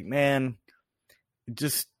just like, man,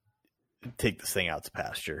 just take this thing out to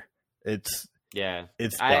pasture. It's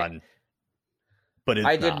done. But it's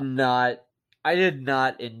I did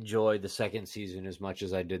not enjoy the second season as much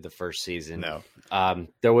as I did the first season. No.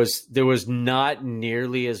 There was not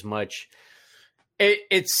nearly as much.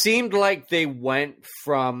 It seemed like they went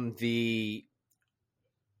from the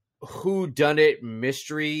whodunit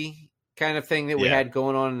mystery kind of thing that we had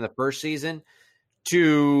going on in the first season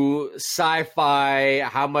to sci-fi.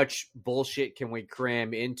 How much bullshit can we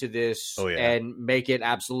cram into this and make it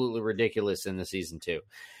absolutely ridiculous in the season 2?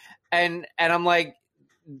 And I'm like,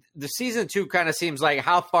 the season 2 kind of seems like,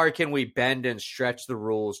 how far can we bend and stretch the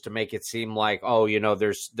rules to make it seem like,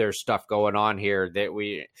 there's stuff going on here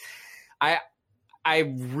that I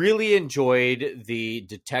really enjoyed the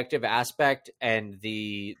detective aspect and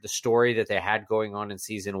the story that they had going on in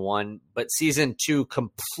season 1, but season 2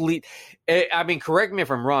 correct me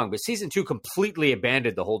if I'm wrong, but season 2 completely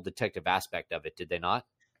abandoned the whole detective aspect of it. Did they not?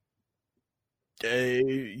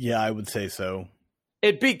 Yeah, I would say so.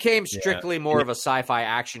 It became strictly more of a sci-fi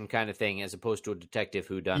action kind of thing as opposed to a detective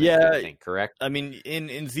whodunit kind of thing, correct? I mean,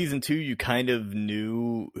 in season 2, you kind of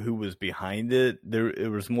knew who was behind it. It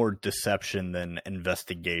was more deception than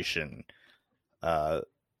investigation. I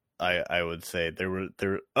would say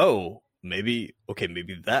maybe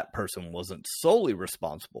that person wasn't solely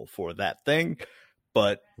responsible for that thing,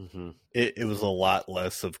 but it was a lot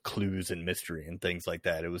less of clues and mystery and things like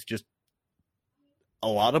that. It was just a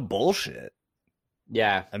lot of bullshit.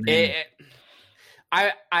 Yeah, I mean,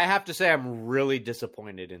 I have to say I'm really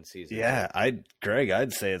disappointed in season. Yeah, I'd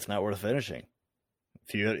say it's not worth finishing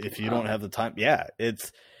if you don't have the time. Yeah,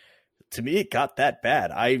 to me it got that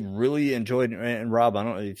bad. I really enjoyed, and Rob, I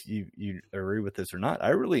don't know if you agree with this or not.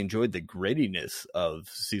 I really enjoyed the grittiness of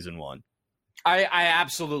season 1. I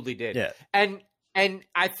absolutely did. Yeah, and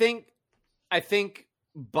I think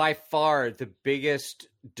by far the biggest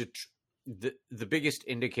the biggest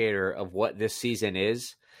indicator of what this season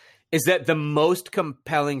is that the most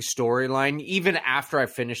compelling storyline, even after I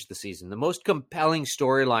finished the season, the most compelling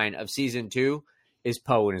storyline of season 2 is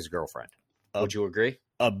Poe and his girlfriend. Would you agree?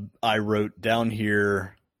 I wrote down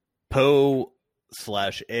here,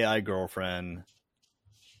 Poe/AI girlfriend,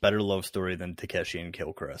 better love story than Takeshi and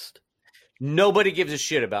Kilcrest. Nobody gives a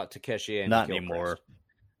shit about Takeshi and not Kilcrest. Anymore.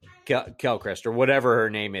 Kelcrest or whatever her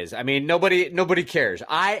name is. I mean, nobody cares.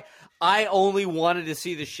 I only wanted to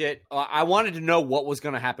see the shit. I wanted to know what was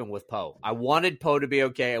going to happen with Poe. I wanted Poe to be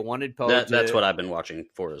okay. I wanted Poe That's what I've been watching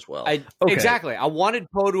for as well. Exactly. I wanted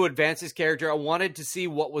Poe to advance his character. I wanted to see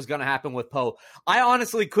what was going to happen with Poe. I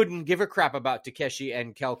honestly couldn't give a crap about Takeshi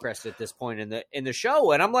and Kelcrest at this point in the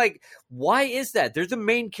show. And I'm like, why is that? They're the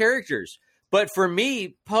main characters. But for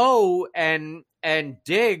me, Poe and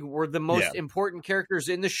Dig were the most important characters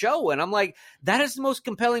in the show. And I'm like, that is the most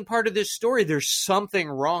compelling part of this story. There's something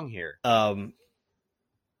wrong here.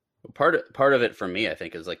 Part of it for me, I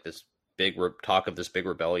think, is like this big talk of this big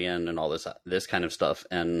rebellion and all this kind of stuff.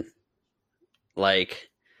 And like,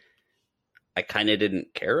 I kind of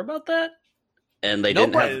didn't care about that. And they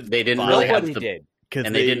didn't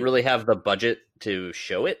really have the budget to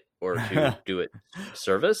show it or to do it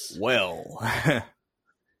service. Well,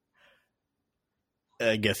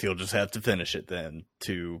 I guess you'll just have to finish it then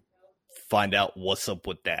to find out what's up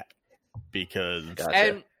with that. Because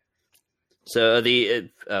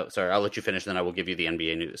sorry, I'll let you finish, then I will give you the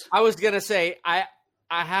NBA news. I was gonna say I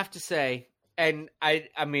have to say, and I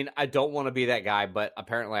mean I don't want to be that guy, but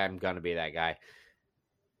apparently I'm gonna be that guy.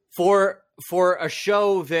 For for a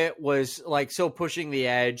show that was like so pushing the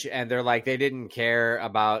edge, and they're like, they didn't care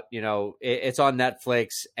about, it's on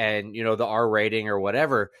Netflix and, the R rating or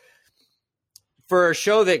whatever. For a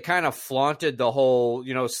show that kind of flaunted the whole,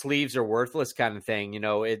 sleeves are worthless kind of thing,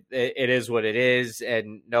 it is what it is.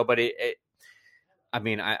 And nobody,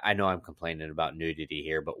 I know I'm complaining about nudity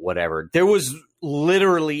here, but whatever. There was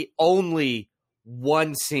literally only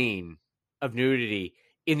one scene of nudity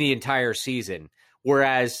in the entire season.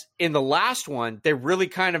 Whereas in the last one, they really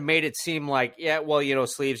kind of made it seem like, yeah, well,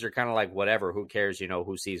 sleeves are kind of like whatever. Who cares,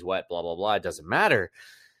 who sees what, blah, blah, blah. It doesn't matter.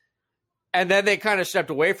 And then they kind of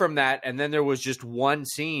stepped away from that. And then there was just one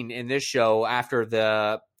scene in this show after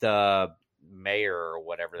the mayor or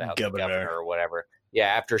whatever the hell, governor or whatever. Yeah,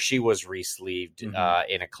 after she was re-sleeved in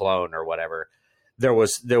a clone or whatever. There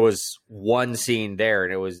was one scene there,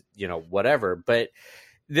 and it was, whatever. But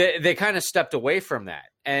they kind of stepped away from that.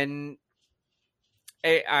 And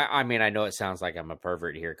I know it sounds like I'm a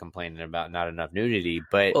pervert here complaining about not enough nudity,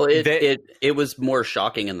 but it was more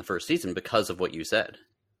shocking in the first season because of what you said.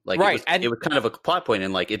 Like, right. It was kind of a plot point,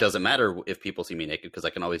 and like, it doesn't matter if people see me naked because I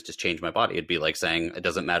can always just change my body. It'd be like saying it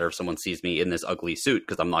doesn't matter if someone sees me in this ugly suit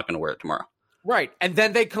because I'm not going to wear it tomorrow. Right. And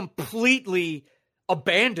then they completely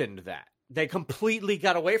abandoned that. They completely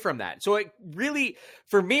got away from that. So it really,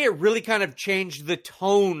 for me, it really kind of changed the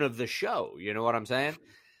tone of the show. You know what I'm saying?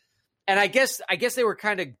 And I guess they were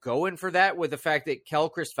kind of going for that with the fact that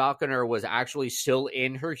Chris Falconer was actually still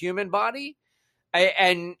in her human body,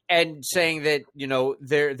 and saying that,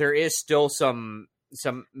 there is still some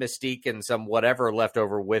mystique and some whatever left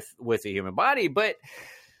over with the human body, but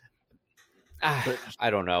I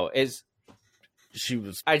don't know. She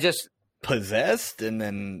was possessed, and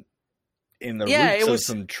then in the roots of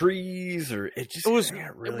some trees, or it was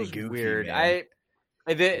really goofy, weird. Man.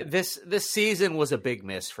 This season was a big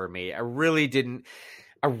miss for me. I really didn't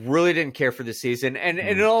care for the season, and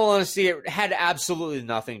in all honesty, it had absolutely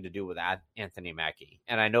nothing to do with Anthony Mackie.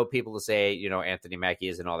 And I know people say, Anthony Mackie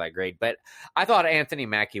isn't all that great, but I thought Anthony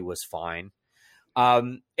Mackie was fine.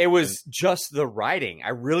 It was just the writing. I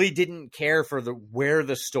really didn't care for where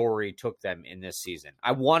the story took them in this season.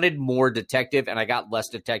 I wanted more detective, and I got less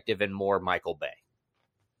detective and more Michael Bay.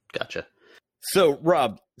 Gotcha. So,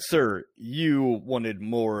 Rob, sir, you wanted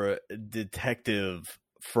more detective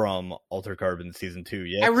from Altered Carbon Season 2,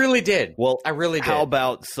 yeah? I really did. Well, I really did. How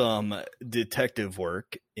about some detective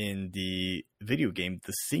work in the video game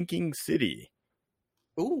The Sinking City?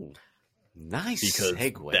 Ooh, nice because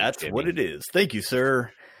segue, that's Jimmy. What it is. Thank you,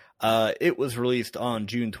 sir. It was released on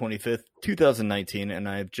June 25th, 2019, and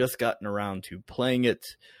I've just gotten around to playing it.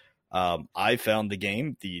 I found the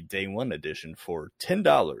game, the Day One edition, for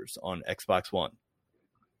 $10 on Xbox One.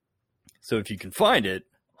 So if you can find it,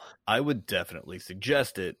 I would definitely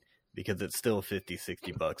suggest it because it's still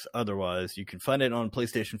 $50-$60. Otherwise, you can find it on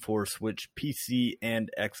PlayStation 4, Switch, PC, and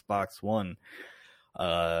Xbox One.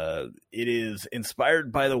 It is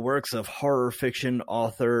inspired by the works of horror fiction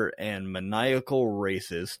author and maniacal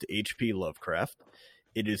racist H.P. Lovecraft.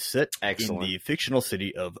 It is set in the fictional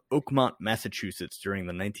city of Oakmont, Massachusetts during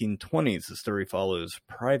the 1920s. The story follows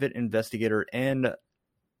private investigator and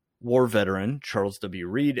war veteran Charles W.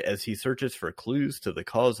 Reed as he searches for clues to the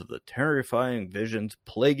cause of the terrifying visions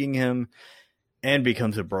plaguing him and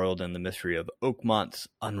becomes embroiled in the mystery of Oakmont's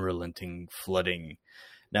unrelenting flooding.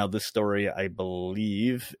 Now, this story, I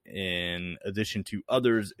believe, in addition to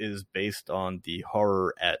others, is based on the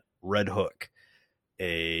horror at Red Hook,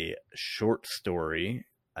 a short story,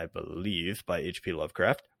 I believe, by H.P.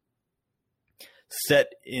 Lovecraft,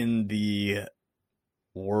 set in the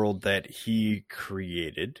world that he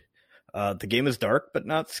created. The game is dark, but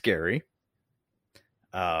not scary.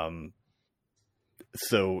 So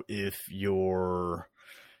if you're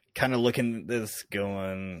kind of looking at this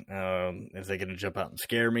going, is they going to jump out and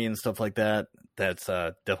scare me and stuff like that? That's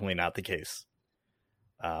definitely not the case.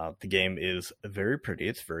 The game is very pretty.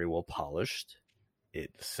 It's very well polished.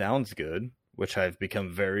 It sounds good, which I've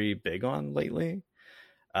become very big on lately.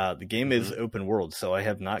 The game is open world, so I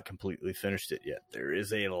have not completely finished it yet. There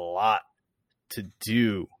is a lot to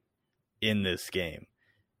do in this game,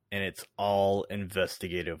 and it's all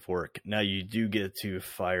investigative work. Now, you do get to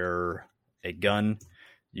fire a gun.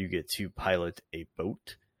 You get to pilot a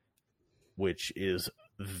boat, which is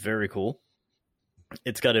very cool.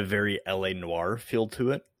 It's got a very LA Noire feel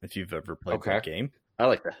to it, if you've ever played that game. I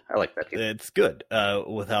like that game. It's good,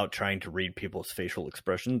 without trying to read people's facial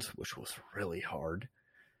expressions, which was really hard,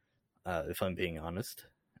 if I'm being honest.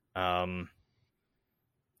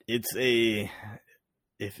 It's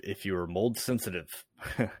if you were mold sensitive,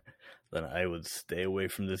 then I would stay away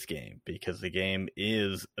from this game, because the game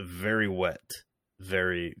is very wet,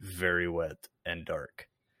 very, very wet and dark.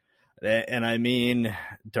 And I mean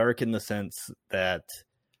dark in the sense that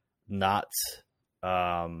not,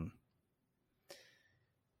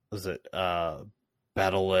 was it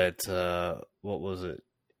Battle at, what was it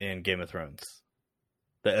in Game of Thrones?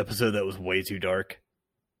 The episode that was way too dark.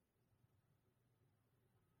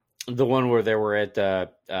 The one where they were at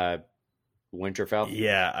Winterfell?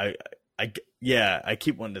 Yeah, I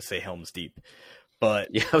keep wanting to say Helm's Deep.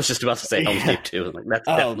 But yeah, I was just about to say Helm's Deep too. Like, that's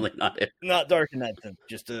definitely not it. Not dark in that sense.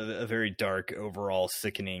 Just a very dark, overall,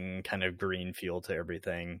 sickening kind of green feel to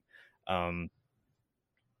everything.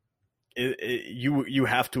 You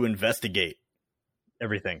have to investigate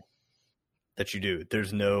everything that you do.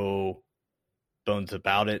 There's no bones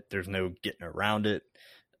about it. There's no getting around it.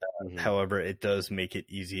 However, it does make it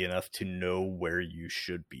easy enough to know where you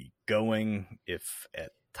should be going. If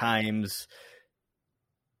at times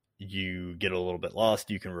you get a little bit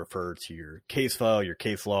lost, you can refer to your case file, your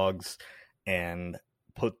case logs, and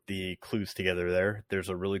put the clues together there. There's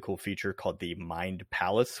a really cool feature called the Mind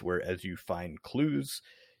Palace, where as you find clues,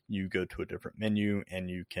 you go to a different menu and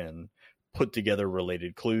you can put together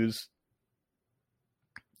related clues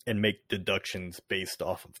and make deductions based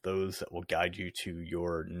off of those that will guide you to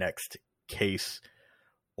your next case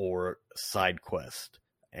or side quest.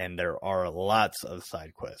 And there are lots of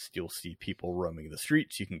side quests. You'll see people roaming the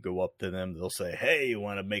streets. You can go up to them. They'll say, hey, you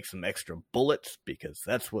want to make some extra bullets? Because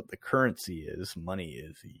that's what the currency is. Money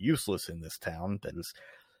is useless in this town that is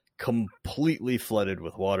completely flooded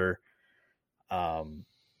with water. Very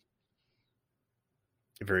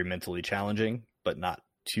mentally challenging, but not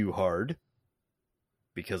too hard.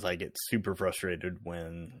 Because I get super frustrated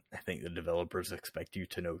when I think the developers expect you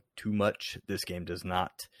to know too much. This game does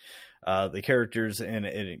not. The characters, and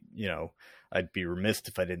you know, I'd be remiss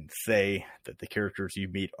if I didn't say that the characters you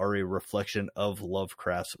meet are a reflection of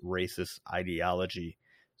Lovecraft's racist ideology.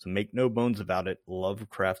 So make no bones about it,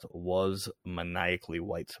 Lovecraft was maniacally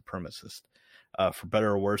white supremacist. For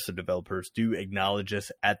better or worse, the developers do acknowledge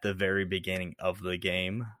this at the very beginning of the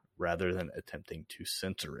game, rather than attempting to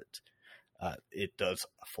censor it. It does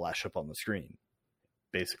flash up on the screen.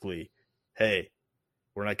 Basically, hey,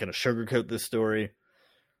 we're not going to sugarcoat this story.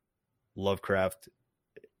 Lovecraft,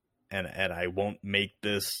 and I won't make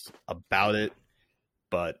this about it,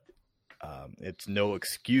 but it's no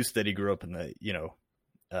excuse that he grew up in the, you know,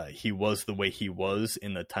 he was the way he was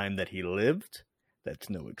in the time that he lived. That's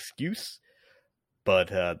no excuse. But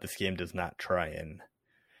this game does not try and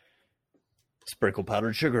sprinkle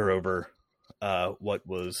powdered sugar over what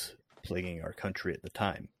was plaguing our country at the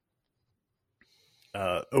time.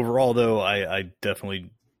 Overall, though, I definitely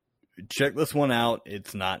check this one out.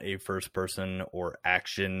 It's not a first person or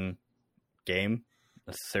action game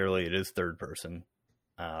necessarily. It is third person.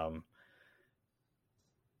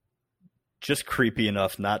 Just creepy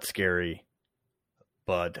enough, not scary,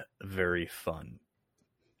 but very fun.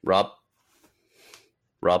 Rob,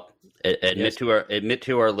 admit Yes. to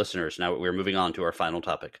our listeners. Now we're moving on to our final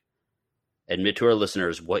topic. Admit to our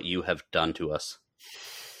listeners what you have done to us.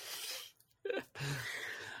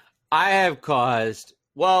 I have caused,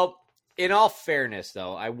 well, in all fairness,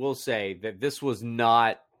 though, I will say that this was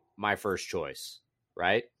not my first choice,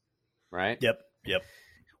 right? Yep.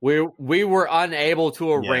 We were unable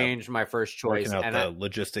to arrange my first choice. Working out And the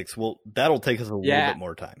logistics. Well, that'll take us a little bit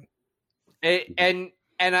more time. And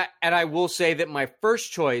I will say that my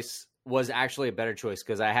first choice was actually a better choice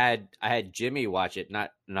because I had Jimmy watch it,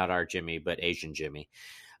 not our Jimmy, but Asian Jimmy.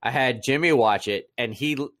 I had Jimmy watch it, and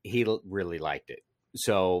he really liked it.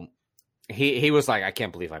 So he was like, I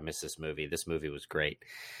can't believe I missed this movie. This movie was great.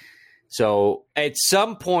 So at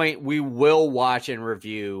some point, we will watch and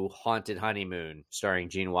review Haunted Honeymoon, starring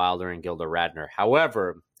Gene Wilder and Gilda Radner.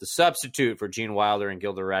 However, the substitute for Gene Wilder and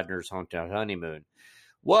Gilda Radner's Haunted Honeymoon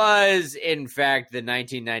was, in fact, the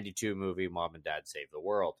 1992 movie Mom and Dad Save the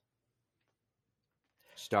World,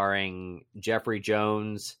 starring Jeffrey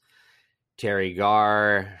Jones, Terry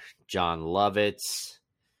Garr, John Lovitz,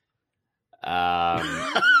 This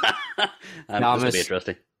will be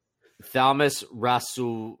interesting. Thalmus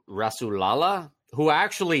Rasulala, who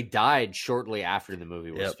actually died shortly after the movie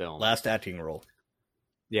was filmed. Last acting role.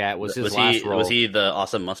 Yeah, it was his last role. Was he the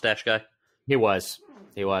awesome mustache guy? He was.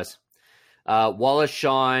 Wallace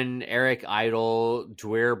Shawn, Eric Idle,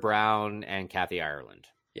 Dwyer Brown, and Kathy Ireland.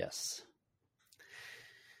 Yes.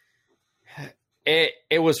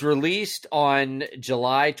 It was released on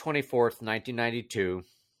July 24th, 1992,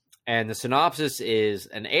 and the synopsis is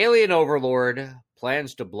an alien overlord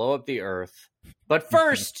plans to blow up the Earth, but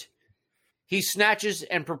first, he snatches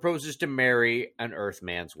and proposes to marry an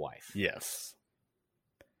Earthman's wife. Yes.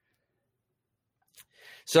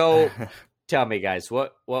 So, tell me, guys,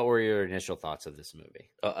 what were your initial thoughts of this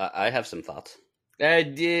movie? I have some thoughts.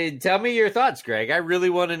 Tell me your thoughts, Greg. I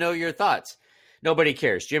really want to know your thoughts. Nobody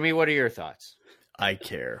cares. Jimmy, what are your thoughts? I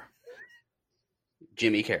care.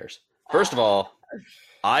 Jimmy cares. First of all,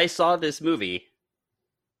 I saw this movie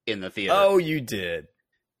in the theater. Oh, you did.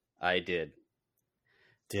 I did.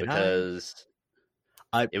 Because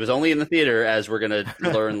it was only in the theater, as we're going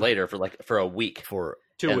to learn later, for a week. For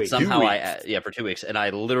 2 weeks. Somehow 2 weeks. for 2 weeks. And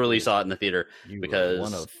I literally saw it in the theater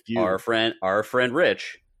because our friend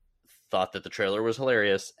Rich thought that the trailer was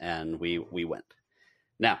hilarious, and we went.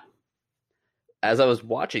 Now, as I was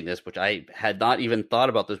watching this, which I had not even thought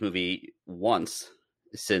about this movie once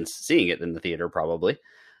since seeing it in the theater, probably,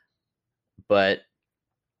 but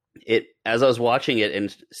as I was watching it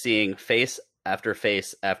and seeing face after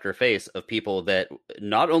face after face of people that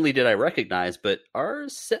not only did I recognize, but are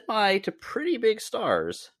semi to pretty big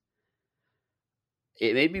stars,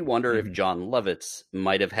 it made me wonder if John Lovitz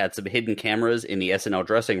might have had some hidden cameras in the SNL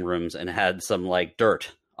dressing rooms and had some like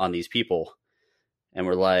dirt on these people, and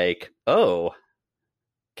were like, "Oh,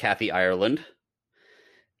 Kathy Ireland,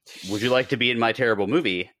 would you like to be in my terrible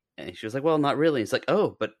movie?" And she was like, "Well, not really." He's like,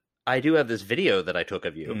 "Oh, but I do have this video that I took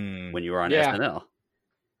of you when you were on SNL."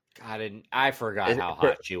 God, I forgot how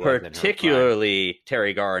hot she was. Particularly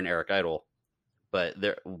Terry Garr and Eric Idle. But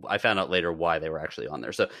I found out later why they were actually on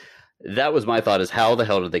there. So that was my thought, is how the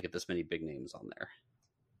hell did they get this many big names on there?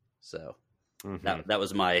 So that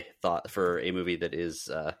was my thought for a movie that is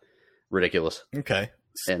ridiculous. Okay.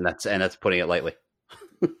 And that's putting it lightly.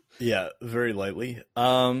 Yeah, very lightly.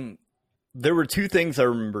 There were two things I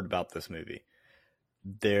remembered about this movie.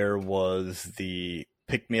 There was the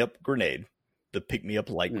pick-me-up grenade, the pick-me-up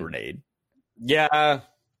light grenade. Yeah,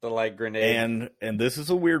 the light grenade. And this is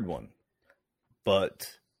a weird one,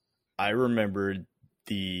 but I remembered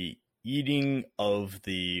the eating of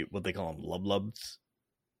the, what they call them, lub-lubs?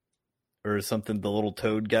 Or something, the little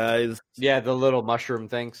toad guys. Yeah, the little mushroom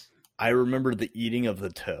things. I remember the eating of the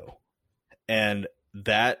toe. And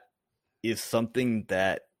that is something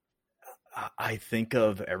that I think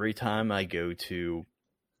of every time I go to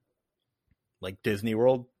like Disney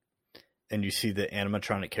World and you see the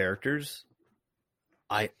animatronic characters.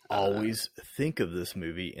 I always think of this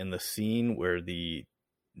movie in the scene where the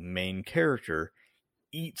main character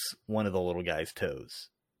eats one of the little guy's toes.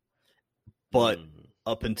 But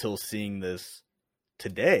up until seeing this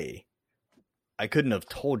today, I couldn't have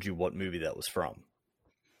told you what movie that was from.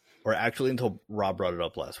 Or actually until Rob brought it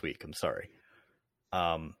up last week. I'm sorry.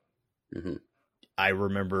 I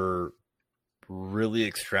remember really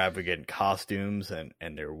extravagant costumes,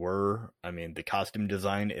 and there were. I mean, the costume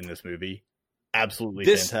design in this movie, absolutely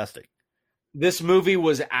fantastic. This movie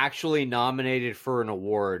was actually nominated for an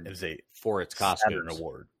award for its costumes. Saturn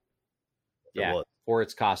Award. Yeah, for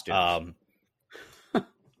its costumes.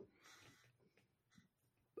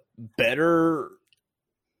 Better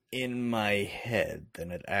in my head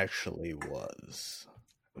than it actually was.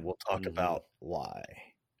 We'll talk about why.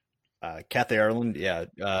 Kathy Ireland,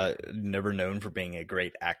 never known for being a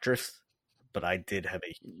great actress, but I did have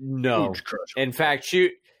a huge crush on her. In fact,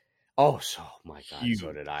 my God,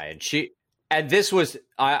 so did I. And this was,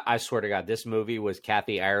 I swear to God, this movie was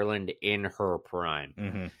Kathy Ireland in her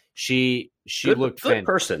prime. She looked good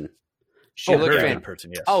person. She looked very good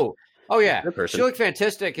person, yes. Oh yeah, she looked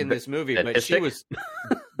fantastic in this movie, but she was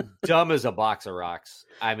dumb as a box of rocks.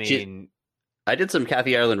 I mean, I did some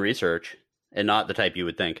Kathy Ireland research, and not the type you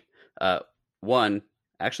would think. One,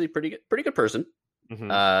 actually pretty good person.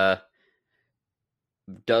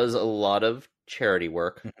 Does a lot of charity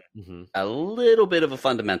work. A little bit of a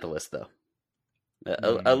fundamentalist, though.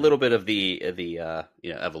 A little bit of the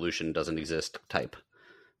evolution doesn't exist type,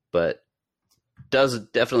 but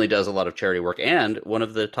definitely does a lot of charity work, and one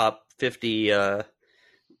of the top 50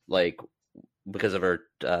 because of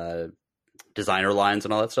her designer lines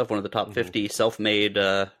and all that stuff, one of the top 50 self-made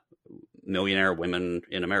millionaire women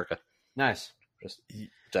in America. Nice.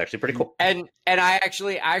 It's actually pretty cool. And I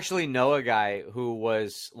actually know a guy who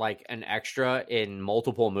was like an extra in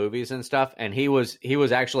multiple movies and stuff, and he was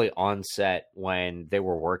actually on set when they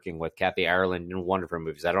were working with Kathy Ireland in one of her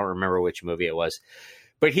movies. I don't remember which movie it was.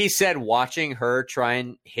 But he said watching her try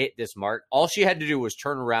and hit this mark, all she had to do was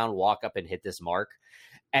turn around, walk up, and hit this mark.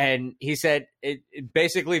 And he said it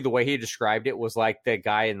basically, the way he described it was like the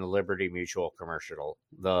guy in the Liberty Mutual commercial,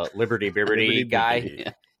 the Liberty Bibberty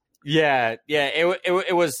guy. Yeah.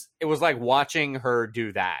 It was like watching her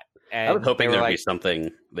do that. And I was hoping there'd be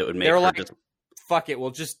something that would make her like, just fuck it.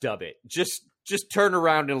 We'll just dub it. Just turn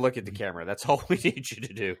around and look at the camera. That's all we need you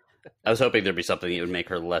to do. I was hoping there'd be something that would make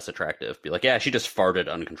her less attractive. Be like, yeah, she just farted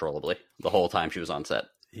uncontrollably the whole time she was on set.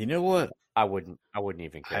 You know what? I wouldn't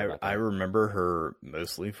even care about that. I remember her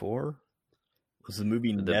mostly for was the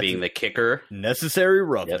movie being the kicker. Necessary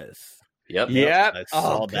Roughness. Yep. Yep. I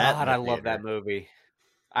saw Oh that in God, the I love theater. that movie.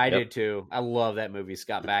 I did too. I love that movie,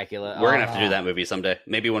 Scott Bakula. We're gonna have to do that movie someday.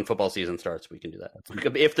 Maybe when football season starts, we can do that.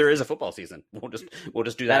 If there is a football season, we'll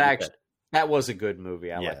just do that. That was a good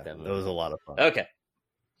movie. I Yeah, like that movie. that was a lot of fun. Okay.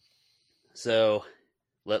 So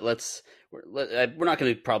we're not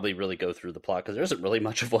going to probably really go through the plot because there isn't really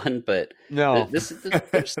much of one, but No,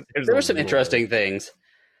 there were some interesting things.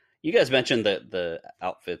 You guys mentioned the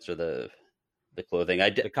outfits or the clothing.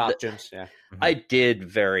 the costumes. Yeah, I did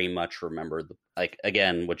very much remember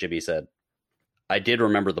again what Jimmy said. I did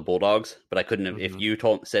remember the Bulldogs, but I couldn't have. If you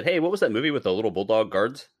said, "Hey, what was that movie with the little bulldog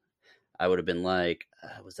guards?" I would have been like,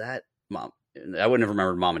 "Was that Mom?" I wouldn't have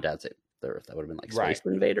remembered Mom and Dad Save the Earth. That would have been like Space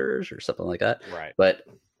Invaders or something like that. right. But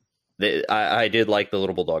I did like the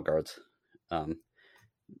little bulldog guards.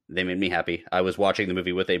 They made me happy. I was watching the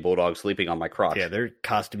movie with a bulldog sleeping on my crotch. Yeah, their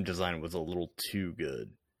costume design was a little too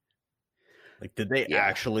good. Like, did they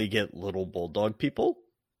actually get little bulldog people?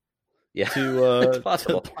 Yeah, to it's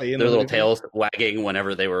possible. to play in Their the little movie? tails wagging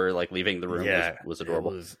whenever they were like leaving the room was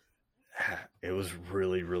adorable. It was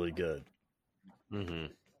really, really good. Mm-hmm.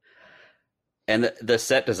 And the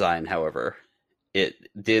set design, however, it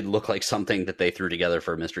did look like something that they threw together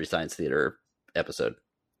for a Mystery Science Theater episode.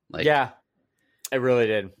 Like, Yeah, it really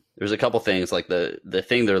did. there's a couple things like the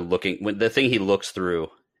thing the thing he looks through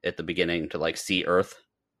at the beginning to like see Earth.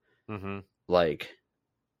 Mm-hmm. Like,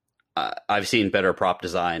 I've seen better prop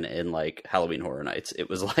design in like Halloween Horror Nights. It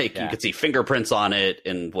was like you could see fingerprints on it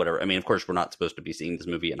and whatever. I mean, of course, we're not supposed to be seeing this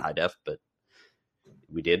movie in high def, but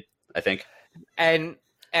we did, I think. And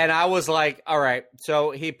I was like, all right,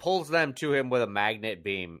 so he pulls them to him with a magnet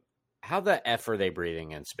beam. How the F are they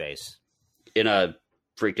breathing in space? In a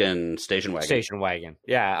freaking station wagon.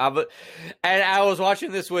 Yeah. And I was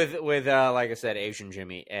watching this with like I said, Asian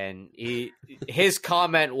Jimmy, and his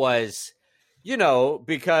comment was,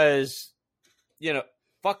 because,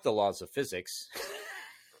 fuck the laws of physics.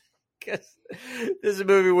 Because this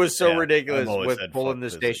movie was so ridiculous with pulling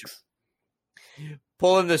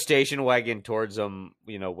the station wagon towards them,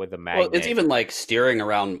 with a magnet. Well, it's even like steering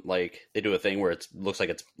around, like they do a thing where it looks like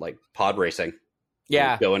it's like pod racing.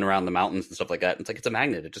 Yeah. Going around the mountains and stuff like that. It's like it's a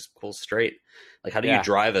magnet. It just pulls straight. Like how do you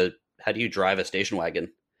drive a station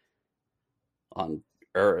wagon on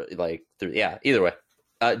or like through either way.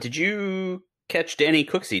 Did you catch Danny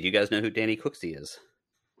Cooksey? Do you guys know who Danny Cooksey is?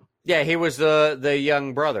 Yeah, he was the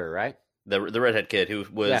young brother, right? The redhead kid who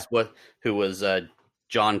was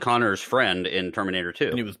John Connor's friend in Terminator 2.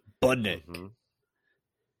 And he was Budnick. Mm-hmm.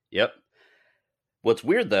 Yep. What's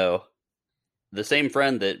weird though, the same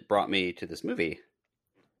friend that brought me to this movie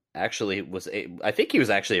actually I think he was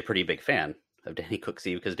actually a pretty big fan of Danny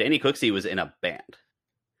Cooksey because Danny Cooksey was in a band.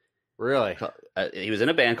 Really? He was in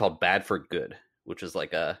a band called Bad for Good, which is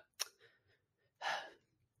like I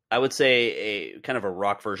would say a kind of a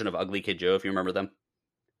rock version of Ugly Kid Joe, if you remember them.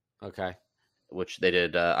 Okay. Which they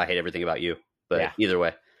did I Hate Everything About You. But either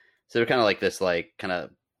way. So they're kind of like this like kind of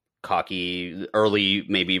cocky early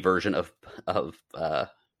maybe version of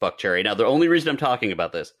Buck Cherry. Now the only reason I'm talking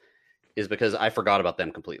about this is because I forgot about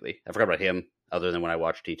them completely. I forgot about him other than when I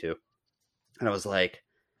watched T2. And I was like,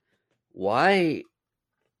 why?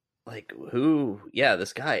 Like, who? Yeah,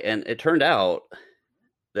 this guy. And it turned out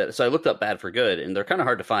that, so I looked up Bad for Good, and they're kind of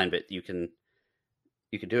hard to find, but you can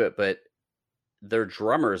do it. But their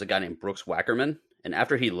drummer is a guy named Brooks Wackerman. And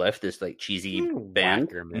after he left this like cheesy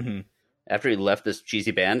band, after he left this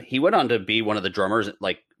cheesy band, he went on to be one of the drummers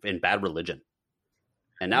like in Bad Religion.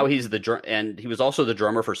 And now he's and he was also the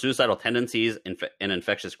drummer for Suicidal Tendencies and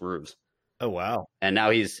Infectious Grooves. Oh wow! And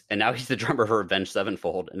now he's the drummer for Avenged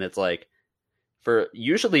Sevenfold. And it's like, for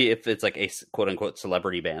usually if it's like a quote unquote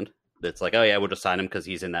celebrity band, that's like, oh yeah, we'll just sign him because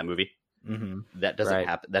he's in that movie. Mm-hmm. That doesn't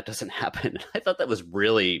happen. That doesn't happen. I thought that was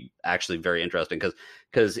really actually very interesting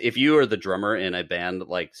because if you are the drummer in a band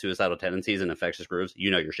like Suicidal Tendencies and Infectious Grooves,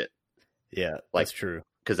 you know your shit. Yeah, like, that's true.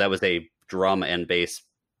 Because that was a drum and bass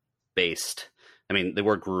based. I mean, the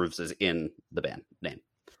word grooves is in the band name.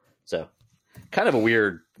 So kind of a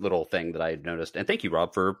weird little thing that I noticed. And thank you,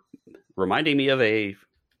 Rob, for reminding me of a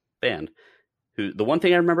band who, the one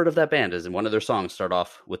thing I remembered of that band is in one of their songs start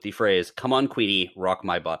off with the phrase, "Come on, Queenie, rock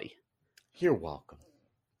my body." You're welcome.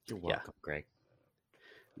 You're welcome, Greg.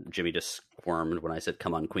 Jimmy just squirmed when I said,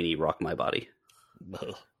 "Come on, Queenie, rock my body."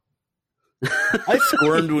 I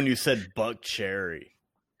squirmed when you said Buck Cherry.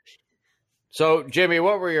 So, Jimmy,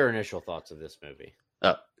 what were your initial thoughts of this movie?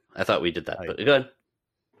 Oh, I thought we did that, but go ahead.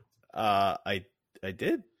 I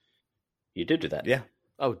did. You did do that. Yeah.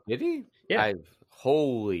 Oh, did he? Yeah.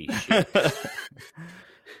 Holy shit.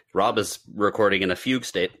 Rob is recording in a fugue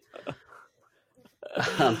state.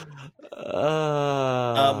 My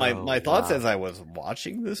thoughts as I was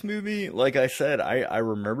watching this movie, like I said, I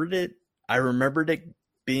remembered it. I remembered it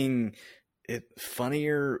being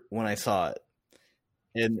funnier when I saw it.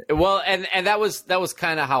 And that was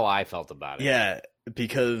kind of how I felt about it. Yeah,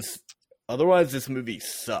 because otherwise this movie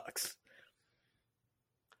sucks.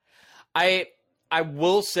 I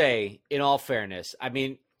will say, in all fairness, I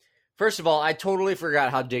mean, first of all, I totally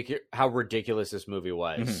forgot how ridiculous this movie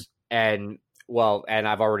was. Mhm. And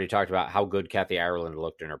I've already talked about how good Kathy Ireland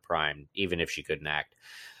looked in her prime, even if she couldn't act.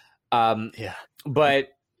 Yeah. But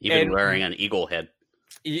Even wearing an eagle head.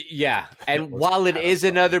 Yeah, and while it is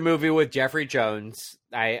another movie with Jeffrey Jones,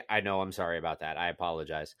 I know, I'm sorry about that. I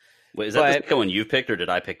apologize. Wait, is that the second one you picked, or did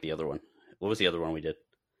I pick the other one? What was the other one we did?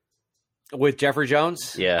 With Jeffrey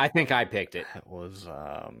Jones? Yeah. I think I picked it. That was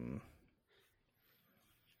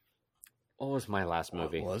What was my last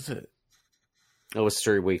movie? What was it? It was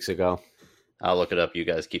 3 weeks ago. I'll look it up. You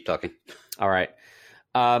guys keep talking. All right.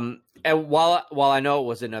 And while I know it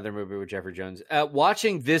was another movie with Jeffrey Jones,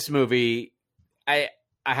 watching this movie, I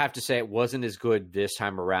have to say it wasn't as good this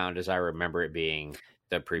time around as I remember it being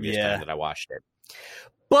the previous time that I watched it.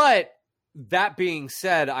 But that being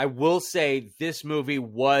said, I will say this movie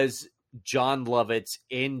was John Lovitz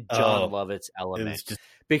in John Lovitz's element,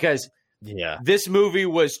 because this movie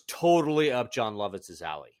was totally up John Lovitz's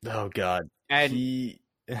alley. Oh God. And he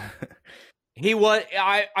was,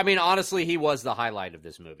 I mean, honestly, he was the highlight of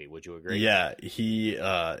this movie. Would you agree? Yeah, he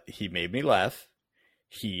made me laugh.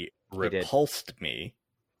 He repulsed me.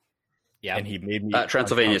 Yeah, and he made me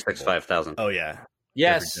Transylvania 65,000. Oh yeah.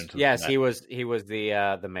 Yes, he was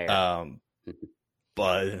the mayor.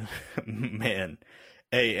 But man,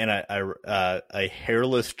 hey, and a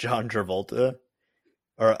hairless John Travolta,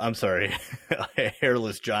 or I'm sorry, a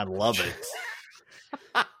hairless John Lovitz.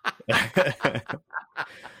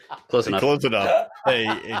 Close enough. Close enough. Hey,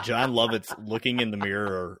 John Lovitz looking in the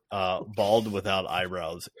mirror, bald without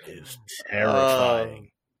eyebrows, is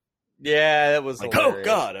terrifying. Yeah, that was like, hilarious. Oh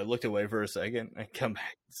God! I looked away for a second. I come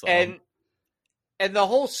back and the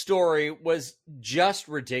whole story was just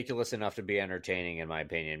ridiculous enough to be entertaining, in my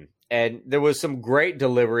opinion. And there was some great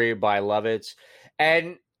delivery by Lovitz.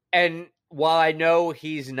 And while I know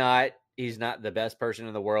he's not the best person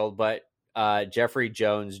in the world, but Jeffrey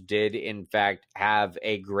Jones did in fact have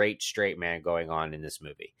a great straight man going on in this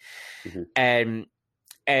movie. Mm-hmm.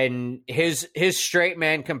 And his straight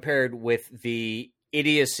man compared with the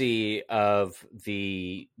idiocy of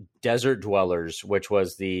the Desert Dwellers, which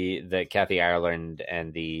was the Kathy Ireland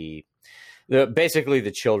and the basically the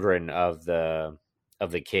children of the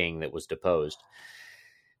king that was deposed.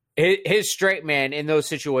 His straight man in those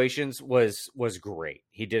situations was great.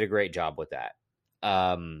 He did a great job with that.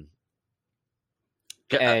 And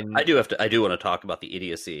I do want to talk about the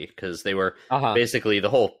idiocy, because they were basically, the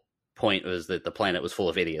whole point was that the planet was full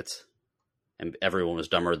of idiots. And everyone was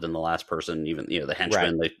dumber than the last person, even the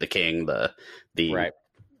henchmen, the king, the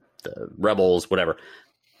rebels, whatever.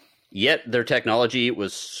 Yet their technology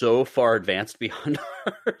was so far advanced beyond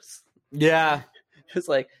ours. Yeah, it's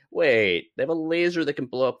like, wait, they have a laser that can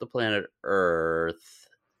blow up the planet Earth,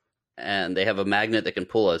 and they have a magnet that can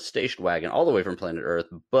pull a station wagon all the way from planet Earth,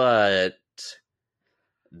 but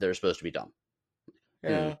they're supposed to be dumb.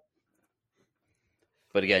 Yeah.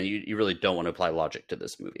 But again, you really don't want to apply logic to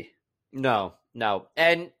this movie. No.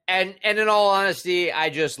 And in all honesty, I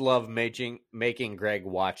just love making Greg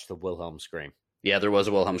watch the Wilhelm scream. Yeah, there was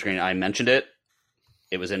a Wilhelm scream. I mentioned it.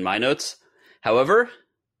 It was in my notes. However,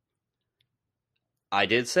 I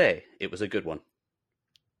did say it was a good one.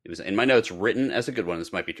 It was in my notes, written as a good one.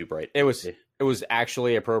 This might be too bright. It was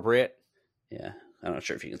actually appropriate. Yeah, I'm not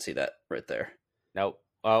sure if you can see that right there. Nope.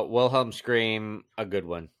 Wilhelm scream, a good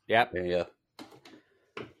one. Yep. There you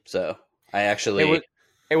go. So I actually...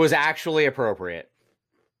 It was actually appropriate.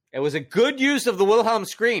 It was a good use of the Wilhelm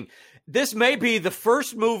scream. This may be the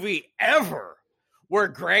first movie ever where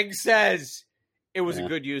Greg says it was a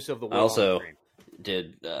good use of the Wilhelm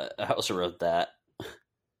scream. I also wrote that.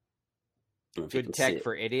 Good tech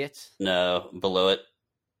for idiots? No, below it.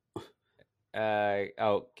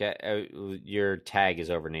 Your tag is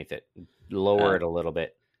underneath it. Lower it a little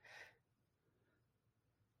bit.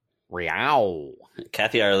 Riao.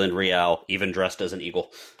 Kathy Ireland, Riao, even dressed as an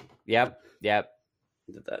eagle. Yep. Did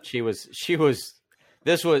that. She was.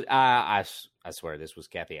 This was. I swear, this was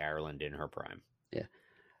Kathy Ireland in her prime. Yeah.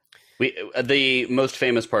 The most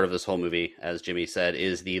famous part of this whole movie, as Jimmy said,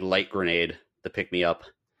 is the light grenade, the pick me up.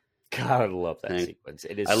 God, I love that sequence.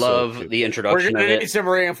 It is. I love the introduction. We're gonna need some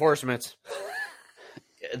reinforcements.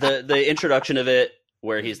 the introduction of it,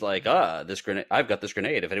 where he's like, this grenade, I've got this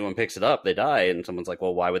grenade. If anyone picks it up, they die. And someone's like,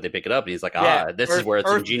 well, why would they pick it up? And he's like, this is where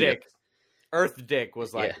it's ingenious. Earth Dick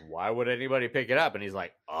was like, why would anybody pick it up? And he's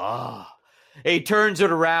like, He turns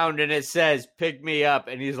it around and it says, pick me up.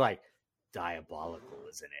 And he's like, diabolical,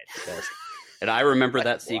 isn't it? Yes. And I remember Like,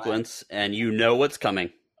 that sequence, and you know what's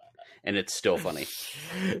coming, and it's still funny.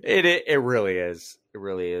 It really is. It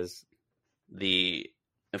really is.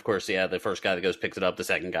 Of course, the first guy that goes picks it up, the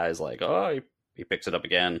second guy is like, he picks it up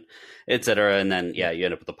again, etc. And then, you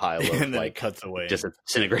end up with a pile of and then like it cuts away,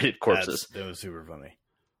 disintegrated corpses. That was super funny.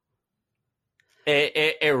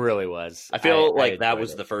 It really was. I feel like that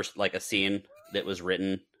was the first like a scene that was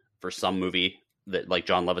written for some movie that like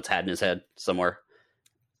John Lovitz had in his head somewhere,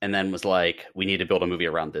 and then was like, we need to build a movie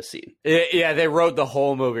around this scene. Yeah, they wrote the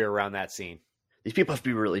whole movie around that scene. These people have to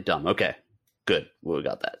be really dumb. Okay, good. Well, we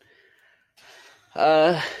got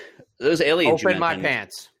that. Those aliens. Open my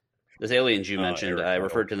pants. Those aliens you mentioned, Eric I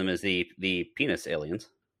referred to them as the penis aliens.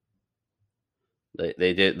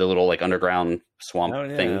 They did the little like underground swamp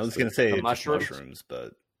things. I was going to say mushrooms,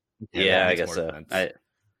 but I guess so.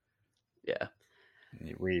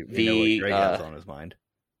 We know what Greg has on his mind.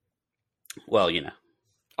 Well,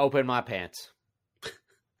 Open my pants.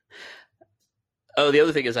 Oh, the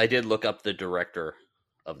other thing is I did look up the director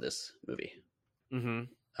of this movie. Mm-hmm.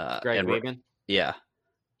 Greg Weidman? Yeah.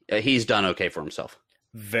 He's done okay for himself.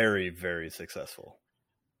 Very, very successful.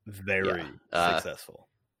 Very successful.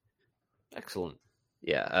 Excellent.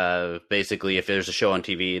 Yeah. Basically, if there's a show on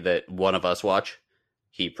TV that one of us watch,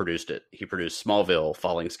 he produced it. He produced Smallville,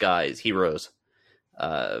 Falling Skies, Heroes.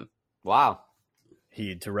 Wow.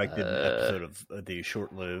 He directed an episode of the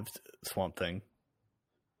short-lived Swamp Thing.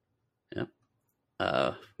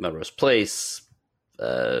 Yeah. Melrose Place,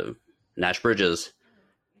 Nash Bridges.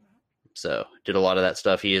 So, did a lot of that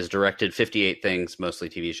stuff. He has directed 58 things, mostly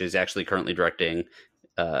TV shows. He's actually currently directing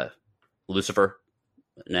Lucifer,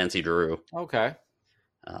 Nancy Drew. Okay.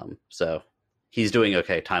 So, he's doing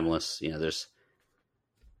okay. Timeless. There's...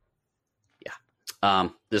 Yeah.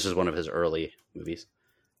 This is one of his early movies,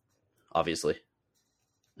 obviously.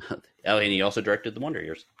 And he also directed The Wonder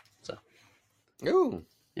Years. So, ooh,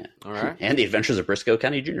 yeah, all right. And The Adventures of Briscoe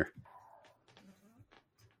County Jr.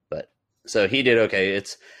 But so he did okay.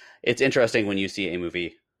 It's interesting when you see a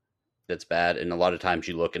movie that's bad, and a lot of times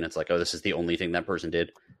you look and it's like, oh, this is the only thing that person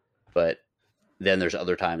did. But then there's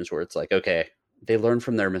other times where it's like, okay, they learned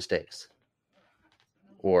from their mistakes,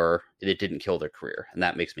 or it didn't kill their career, and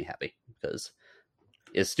that makes me happy because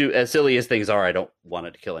as silly as things are, I don't want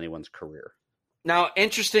it to kill anyone's career. Now,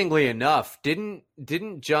 interestingly enough, didn't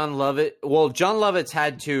John Lovitz? Well, John Lovitz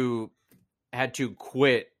had to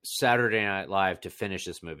quit Saturday Night Live to finish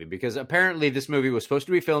this movie because apparently this movie was supposed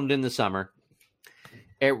to be filmed in the summer.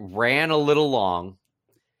 It ran a little long,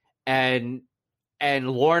 and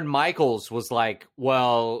Lorne Michaels was like,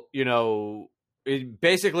 well,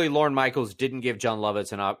 basically Lorne Michaels didn't give John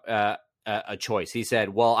Lovitz a choice. He said,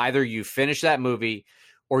 well, either you finish that movie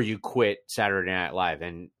or you quit Saturday Night Live.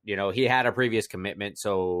 And, he had a previous commitment,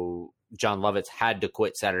 so John Lovitz had to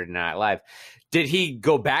quit Saturday Night Live. Did he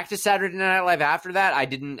go back to Saturday Night Live after that? I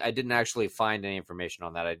didn't actually find any information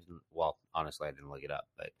on that. Honestly, I didn't look it up.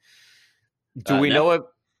 But do we know if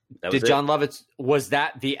did John Lovitz, was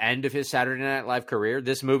that the end of his Saturday Night Live career?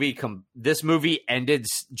 This movie ended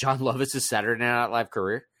John Lovitz's Saturday Night Live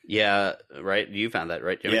career? Yeah, right. You found that,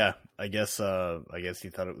 right, Jimmy? Yeah, I guess he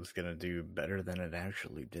thought it was going to do better than it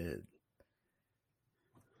actually did.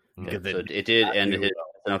 Yeah, so it did end his,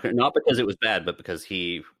 not because it was bad, but because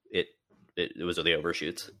it was the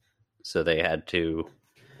overshoots. So they had to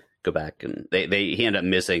go back, and he ended up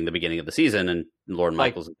missing the beginning of the season, and Lorne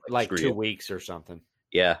Michaels like 2 weeks or something.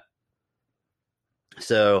 Yeah.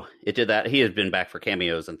 So it did that. He had been back for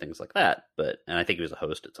cameos and things like that, and I think he was a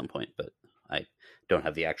host at some point, but I don't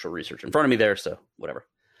have the actual research in front of me there, so whatever.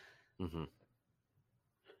 Mm-hmm.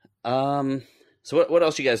 So what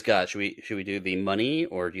else you guys got? Should we do the money,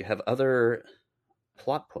 or do you have other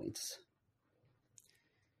plot points?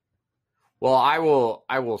 Well, I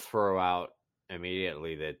will throw out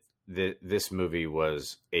immediately that this movie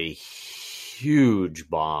was a huge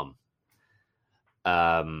bomb.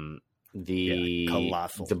 Colossal.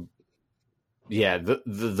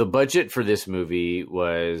 The budget for this movie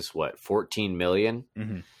was what, $14 million,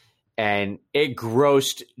 and it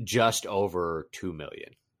grossed just over $2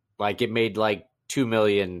 million. Like it made like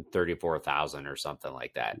 $2,034,000 or something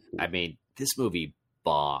like that. I mean, this movie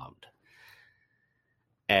bombed,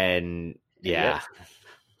 and yeah.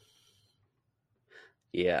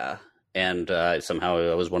 And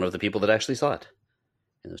somehow I was one of the people that actually saw it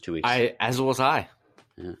in those 2 weeks. As was I.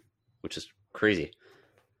 Yeah, which is crazy.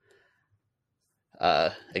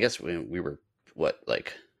 I guess we were, what,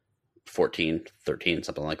 like 14, 13,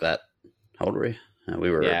 something like that. How old were we?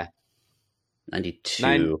 We were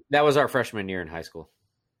 92. That was our freshman year in high school.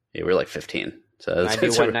 Yeah, we were like 15. So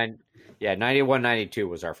 91, 92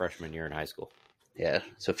 was our freshman year in high school. Yeah,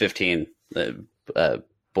 so 15. The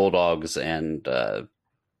Bulldogs and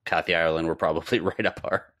Kathy Ireland were probably right up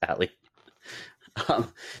our alley.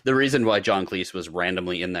 The reason why John Cleese was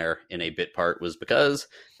randomly in there in a bit part was because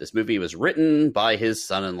this movie was written by his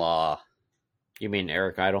son-in-law. You mean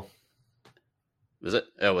Eric Idle? Was it?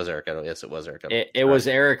 Oh, it was Eric Idle. Yes, it was Eric Idle. It was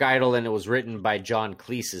Eric Idle, and it was written by John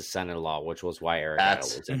Cleese's son-in-law, which was why Eric Idle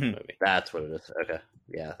was in the movie. That's what it is. Okay.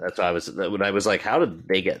 Yeah, that's why when I was like, how did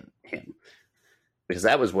they get him? Because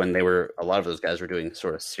that was when a lot of those guys were doing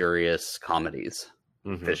sort of serious comedies.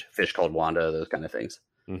 Mm-hmm. Fish Called Wanda, those kind of things.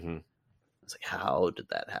 Mm-hmm. I was like, how did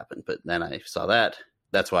that happen? But then I saw that.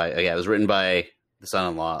 That's why, it was written by the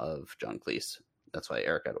son-in-law of John Cleese. That's why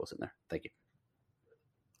Eric Idle was in there. Thank you.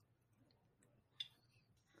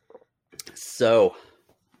 So,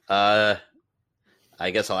 I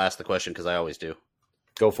guess I'll ask the question because I always do.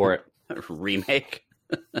 Go for it. Remake?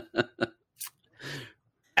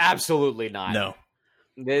 Absolutely not. No.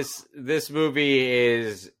 This movie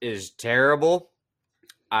is terrible.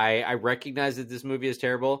 I recognize that this movie is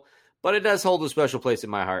terrible, but it does hold a special place in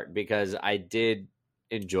my heart because I did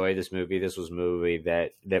enjoy this movie. This was a movie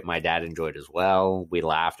that my dad enjoyed as well. We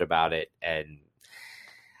laughed about it, and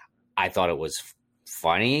I thought it was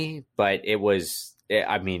funny, but it's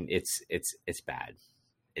bad.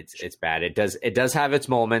 It's bad. It does have its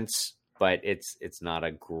moments, but it's not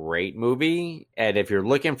a great movie. And if you're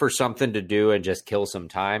looking for something to do and just kill some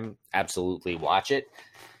time, absolutely watch it.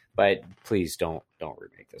 But please don't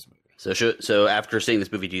remake this movie. So after seeing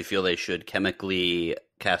this movie, do you feel they should chemically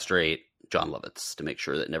castrate John Lovitz to make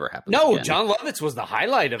sure that never happens? No, again? John Lovitz was the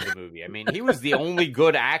highlight of the movie. I mean, he was the only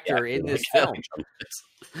good actor in this film.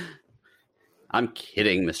 I'm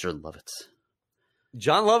kidding, Mr. Lovitz.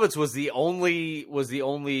 John Lovitz was the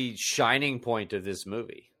only shining point of this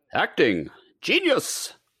movie. Acting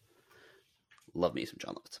genius. Love me some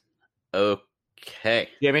John Lovitz. Okay,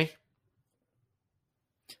 Jimmy.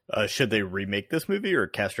 Should they remake this movie or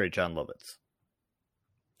castrate John Lovitz?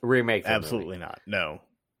 Remake the Absolutely movie. not. No.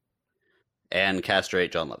 And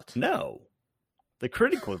castrate John Lovitz. No. The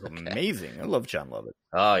critic was amazing. I love John Lovitz.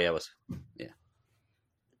 Oh yeah,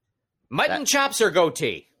 Mutton chops or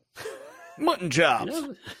goatee? Mutton chops. I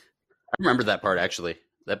remember that part actually.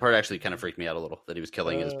 That part actually kind of freaked me out a little. That he was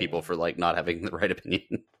killing his people for like not having the right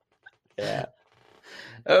opinion. Yeah.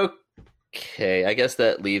 Okay, I guess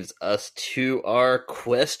that leaves us to our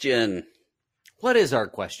question. What is our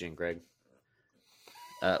question, Greg?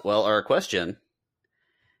 Well, our question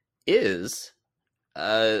is,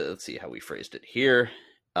 let's see how we phrased it here.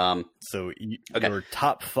 So your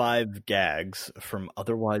top 5 gags from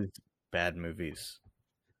otherwise bad movies.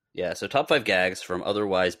 Yeah, so top 5 gags from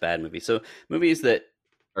otherwise bad movies. So movies that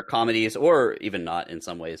are comedies, or even not in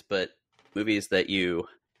some ways, but movies that you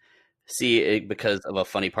see because of a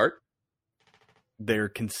funny part. They're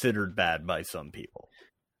considered bad by some people.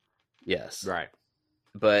 Yes. Right.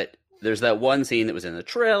 But there's that one scene that was in the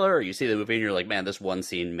trailer, or you see the movie and you're like, man, this one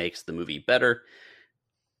scene makes the movie better.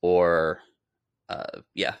 Or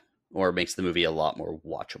makes the movie a lot more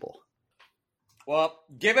watchable. Well,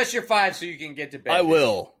 give us your 5 so you can get to bed. I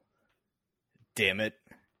will. Damn it.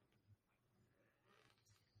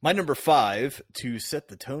 My number 5 to set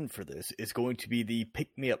the tone for this is going to be the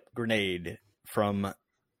pick-me-up grenade from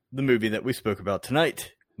the movie that we spoke about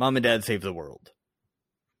tonight, Mom and Dad Save the World.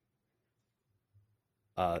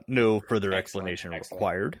 No further explanation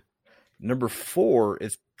required. Number 4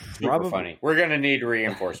 is probably funny. We're going to need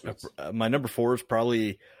reinforcements. My number 4 is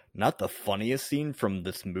probably not the funniest scene from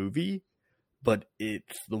this movie, but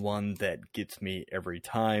it's the one that gets me every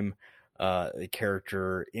time. The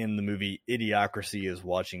character in the movie Idiocracy is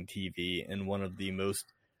watching TV, and one of the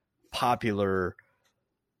most popular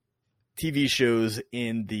TV shows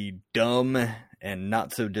in the dumb and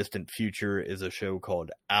not so distant future is a show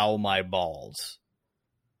called Ow My Balls.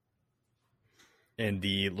 And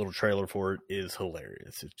the little trailer for it is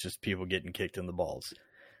hilarious. It's just people getting kicked in the balls.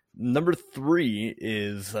 Number 3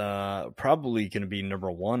 is probably going to be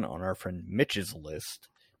number 1 on our friend Mitch's list.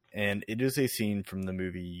 And it is a scene from the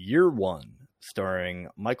movie Year One, starring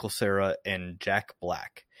Michael Cera and Jack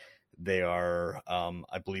Black. They are,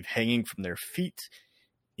 I believe, hanging from their feet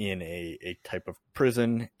in a type of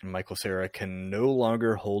prison. And Michael Cera can no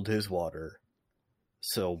longer hold his water.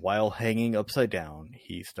 So while hanging upside down,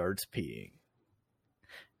 he starts peeing.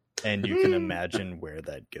 And you can imagine where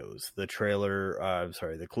that goes. The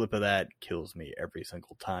the clip of that kills me every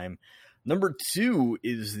single time. Number 2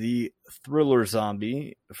 is the thriller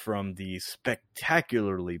zombie from the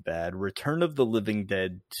spectacularly bad Return of the Living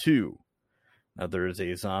Dead 2. Now, there is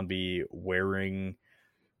a zombie wearing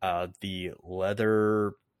the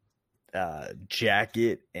leather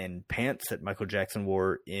jacket and pants that Michael Jackson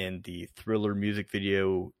wore in the Thriller music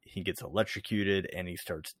video. He gets electrocuted and he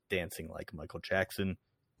starts dancing like Michael Jackson.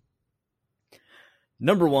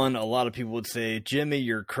 Number 1, a lot of people would say, Jimmy,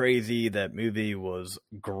 you're crazy. That movie was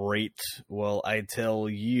great. Well, I tell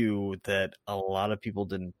you that a lot of people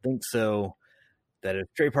didn't think so. That is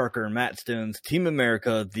Trey Parker and Matt Stone's Team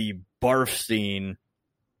America. The barf scene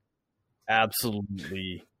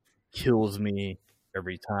absolutely kills me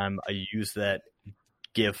every time. I use that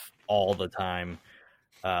GIF all the time.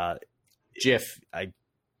 GIF. I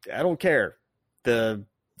don't care. The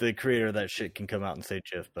creator of that shit can come out and say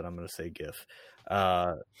GIF, but I'm going to say GIF.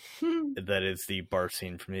 That is the barf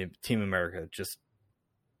scene from the Team America. Just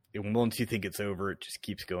once you think it's over, it just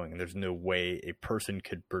keeps going. There's no way a person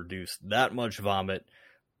could produce that much vomit,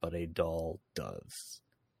 but a doll does.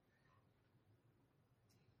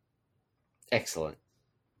 Excellent.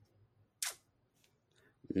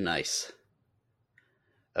 Nice.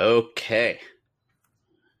 Okay.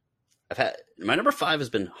 My number 5 has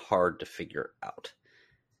been hard to figure out.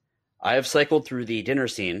 I have cycled through the dinner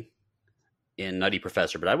scene in Nutty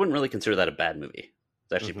Professor, but I wouldn't really consider that a bad movie.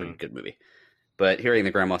 It's actually a pretty good movie. But hearing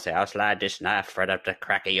the grandma say, I'll slide this knife right up the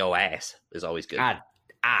crack of your ass is always good. I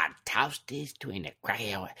toss this between the crack of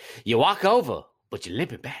your ass. You walk over, but you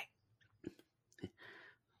limp it back.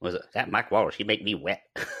 Was it that Mike Wallace? He make me wet.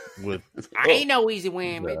 With I ain't no easy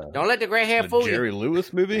win. Don't let the gray hair fool you. Jerry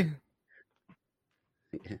Lewis movie?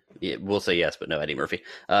 Yeah, we'll say yes, but no Eddie Murphy.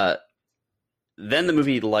 Then the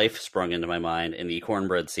movie Life sprung into my mind, and the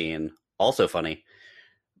cornbread scene, also funny,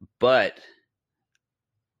 but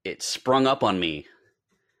it sprung up on me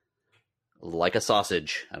like a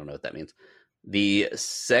sausage. I don't know what that means. The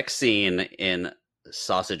sex scene in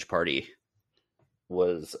Sausage Party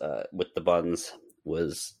was with the buns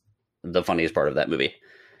was the funniest part of that movie.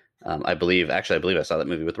 I believe I saw that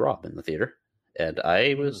movie with Rob in the theater, and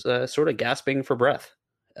I was sort of gasping for breath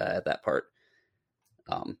at that part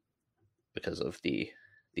because of the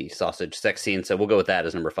sausage sex scene. So we'll go with that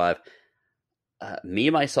as number 5. Me,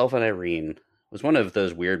 Myself, and Irene was one of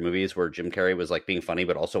those weird movies where Jim Carrey was like being funny,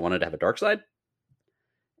 but also wanted to have a dark side.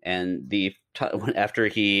 And after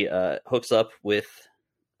he hooks up with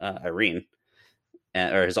Irene,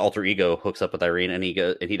 or his alter ego hooks up with Irene, and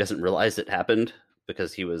he doesn't realize it happened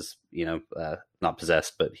because he was, not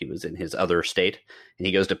possessed, but he was in his other state, and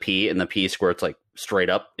he goes to pee, and the pee squirts like straight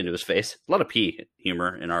up into his face. A lot of pee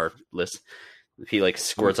humor in our list. He like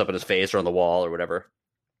squirts up in his face or on the wall or whatever.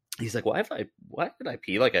 He's like, why did I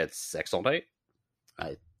pee like I had sex all night?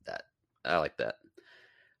 I like that.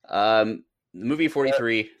 Movie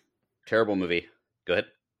 43, terrible movie. Go ahead.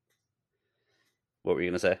 What were you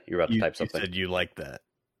going to say? You were about to type something. You said you liked that.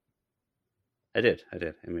 I did.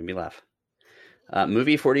 It made me laugh.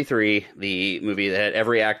 Movie 43, the movie that had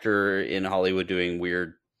every actor in Hollywood doing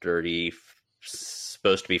weird, dirty,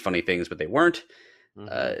 supposed to be funny things, but they weren't.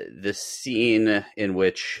 The scene in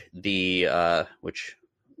which which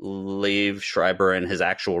Liev Schreiber and his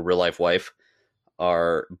actual real life wife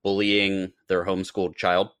are bullying their homeschooled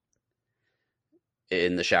child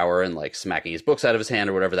in the shower and like smacking his books out of his hand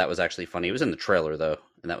or whatever. That was actually funny. It was in the trailer though,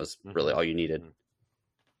 and that was really all you needed.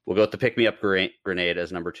 We'll go with the Pick Me Up Grenade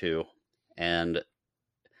as number 2. And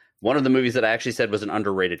one of the movies that I actually said was an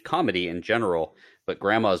underrated comedy in general, but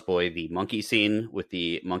Grandma's Boy, the monkey scene with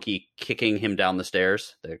the monkey kicking him down the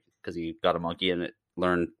stairs because he got a monkey and it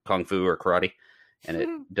learned kung fu or karate, and it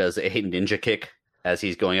does a ninja kick as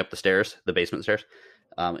he's going up the stairs, the basement stairs.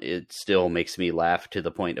 It still makes me laugh to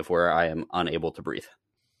the point of where I am unable to breathe.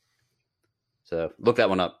 So look that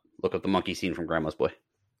one up. Look up the monkey scene from Grandma's Boy.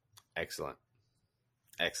 Excellent.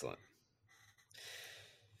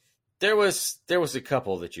 There was a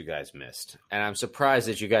couple that you guys missed, and I'm surprised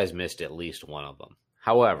that you guys missed at least one of them.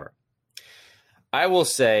 However, I will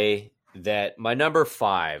say that my number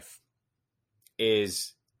 5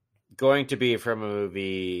 is going to be from a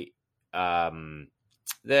movie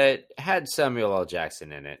that had Samuel L.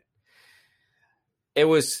 Jackson in it. It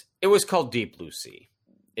was called Deep Blue Sea.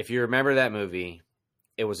 If you remember that movie,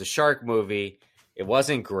 it was a shark movie. It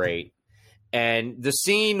wasn't great, and the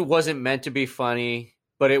scene wasn't meant to be funny,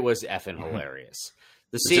 but it was effing hilarious.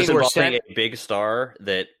 The scene where a big star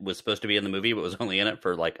that was supposed to be in the movie but was only in it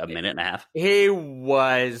for like a minute and a half. He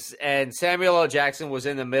was, and Samuel L. Jackson was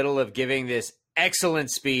in the middle of giving this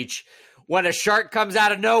excellent speech when a shark comes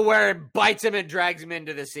out of nowhere and bites him and drags him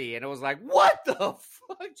into the sea. And it was like, what the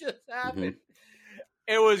fuck just happened?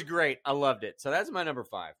 It was great. I loved it. So that's my number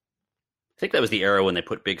 5. I think that was the era when they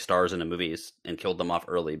put big stars into movies and killed them off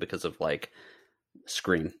early because of like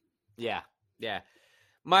Scream. Yeah.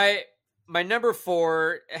 My number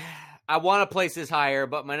 4, I want to place this higher,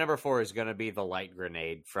 but my number 4 is going to be the light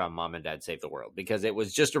grenade from Mom and Dad Save the World, because it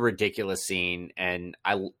was just a ridiculous scene, and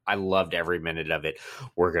I loved every minute of it.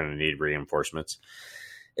 We're going to need reinforcements.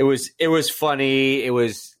 It was funny.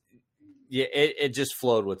 It just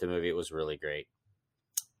flowed with the movie. It was really great.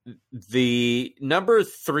 The number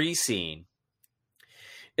 3 scene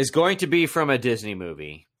is going to be from a Disney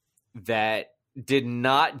movie that did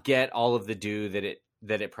not get all of the due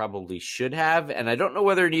that it probably should have. And I don't know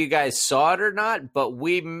whether you guys saw it or not, but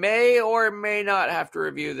we may or may not have to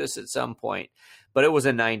review this at some point. But it was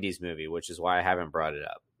a 90s movie, which is why I haven't brought it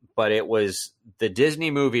up. But it was the Disney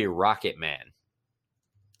movie Rocket Man.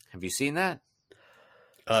 Have you seen that?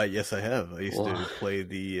 Yes, I have. I used to play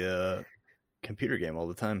the computer game all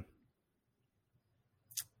the time.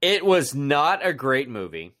 It was not a great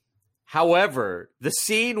movie. However, the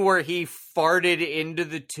scene where he farted into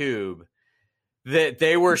the tube that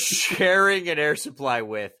they were sharing an air supply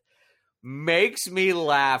with makes me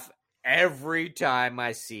laugh every time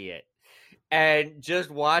I see it. And just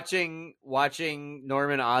watching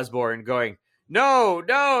Norman Osborn going, no.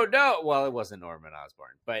 Well, it wasn't Norman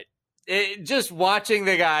Osborn, but just watching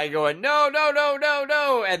the guy going,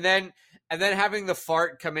 no. And then having the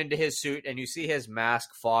fart come into his suit and you see his mask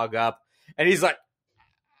fog up and he's like,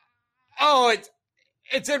 oh,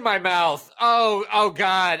 it's in my mouth. Oh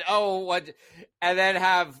God. Oh, what? And then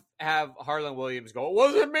have Harlan Williams go, it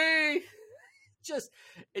wasn't me.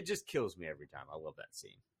 It just kills me every time. I love that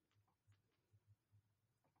scene.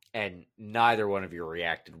 And neither one of you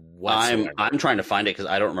reacted whatsoever. I'm trying to find it because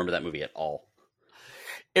I don't remember that movie at all.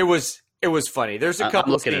 It was funny. There's a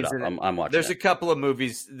couple of scenes. I'm watching. There's a couple of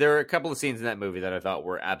movies. There are a couple of scenes in that movie that I thought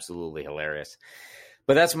were absolutely hilarious.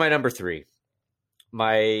 But that's my number 3.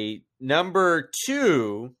 My number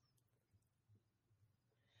 2.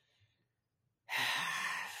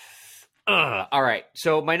 All right.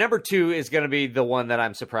 So my number 2 is going to be the one that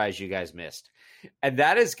I'm surprised you guys missed. And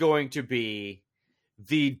that is going to be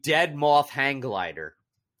the dead moth hang glider.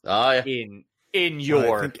 In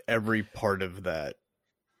your. I think every part of that.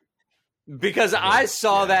 Because I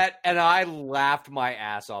saw that and I laughed my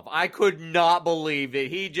ass off. I could not believe that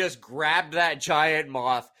he just grabbed that giant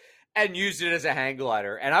moth and used it as a hang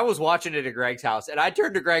glider. And I was watching it at Greg's house and I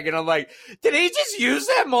turned to Greg and I'm like, did he just use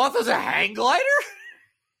that moth as a hang glider?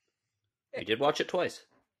 I did watch it twice.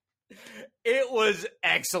 It was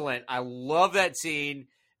excellent. I love that scene.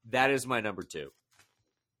 That is my number 2.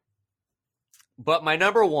 But my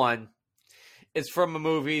number 1 is from a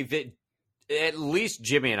movie that at least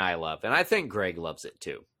Jimmy and I love, and I think Greg loves it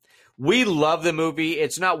too. We love the movie.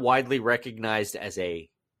 It's not widely recognized as a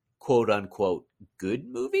quote-unquote good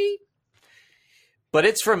movie, but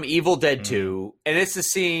it's from Evil Dead 2, and it's the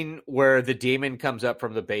scene where the demon comes up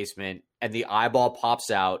from the basement and the eyeball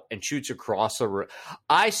pops out and shoots across the room.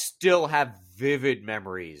 I still have vivid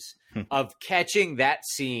memories of catching that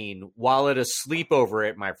scene while at a sleepover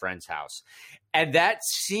at my friend's house. And that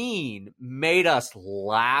scene made us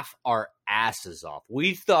laugh our asses off.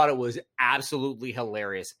 We thought it was absolutely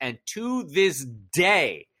hilarious. And to this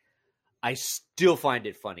day, I still find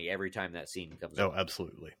it funny every time that scene comes up. Oh,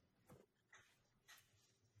 absolutely.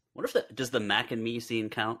 What if does the Mac and Me scene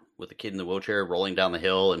count with the kid in the wheelchair rolling down the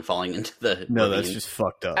hill and falling into the No, ravine? that's just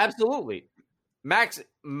fucked up. Absolutely. Mac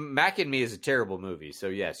and Me is a terrible movie, so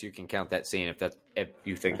yes, you can count that scene if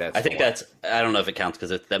you think that's. I think that's. I don't know if it counts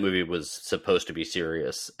because that movie was supposed to be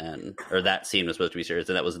serious, or that scene was supposed to be serious,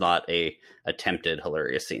 and that was not a attempted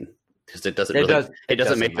hilarious scene because it doesn't. It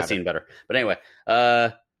doesn't make the scene better. But anyway,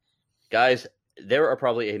 guys, there are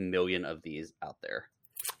probably a million of these out there.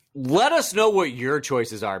 Let us know what your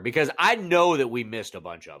choices are because I know that we missed a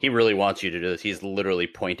bunch of them. He really wants you to do this. He's literally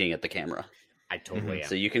pointing at the camera. I totally am.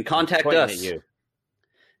 So you can contact us.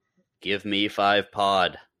 Give Me 5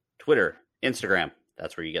 Pod. Twitter, Instagram.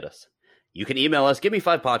 That's where you get us. You can email us,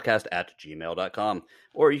 giveme5podcast@gmail.com.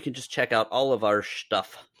 Or you can just check out all of our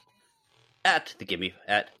stuff at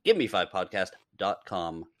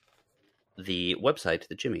giveme5podcast.com, the website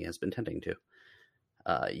that Jimmy has been tending to.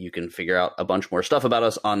 You can figure out a bunch more stuff about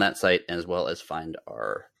us on that site, as well as find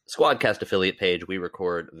our Squadcast affiliate page. We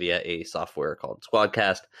record via a software called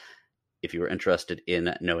Squadcast. If you are interested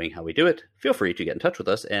in knowing how we do it, feel free to get in touch with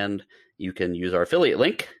us, and you can use our affiliate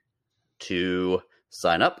link to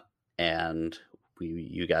sign up, and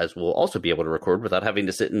you guys will also be able to record without having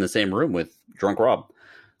to sit in the same room with Drunk Rob.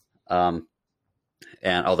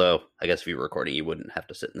 And although I guess if you were recording, you wouldn't have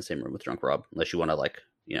to sit in the same room with Drunk Rob unless you want to, like,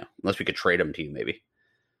 unless we could trade him to you maybe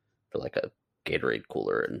for like a Gatorade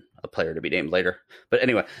cooler and a player to be named later. But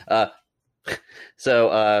anyway,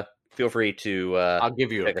 so feel free to. I'll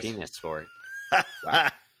give you a penis for it.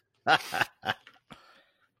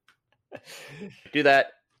 Do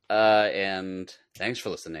that. And thanks for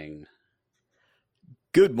listening.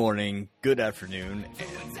 Good morning, good afternoon,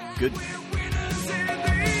 and good.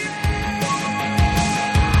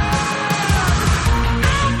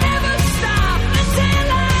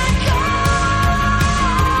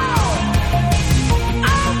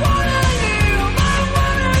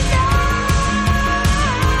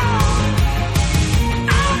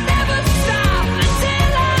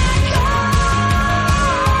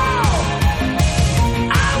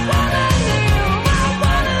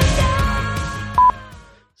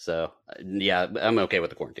 So, yeah, I'm okay with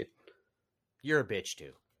the quarantine. You're a bitch,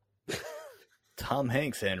 too. Tom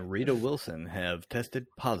Hanks and Rita Wilson have tested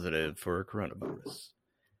positive for coronavirus.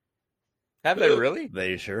 Have they really?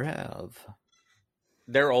 They sure have.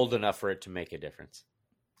 They're old enough for it to make a difference.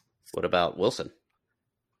 What about Wilson?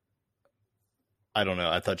 I don't know.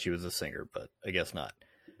 I thought she was a singer, but I guess not.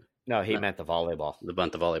 No, he meant the volleyball. The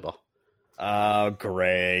bunt of volleyball. Oh,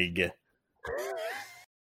 Greg.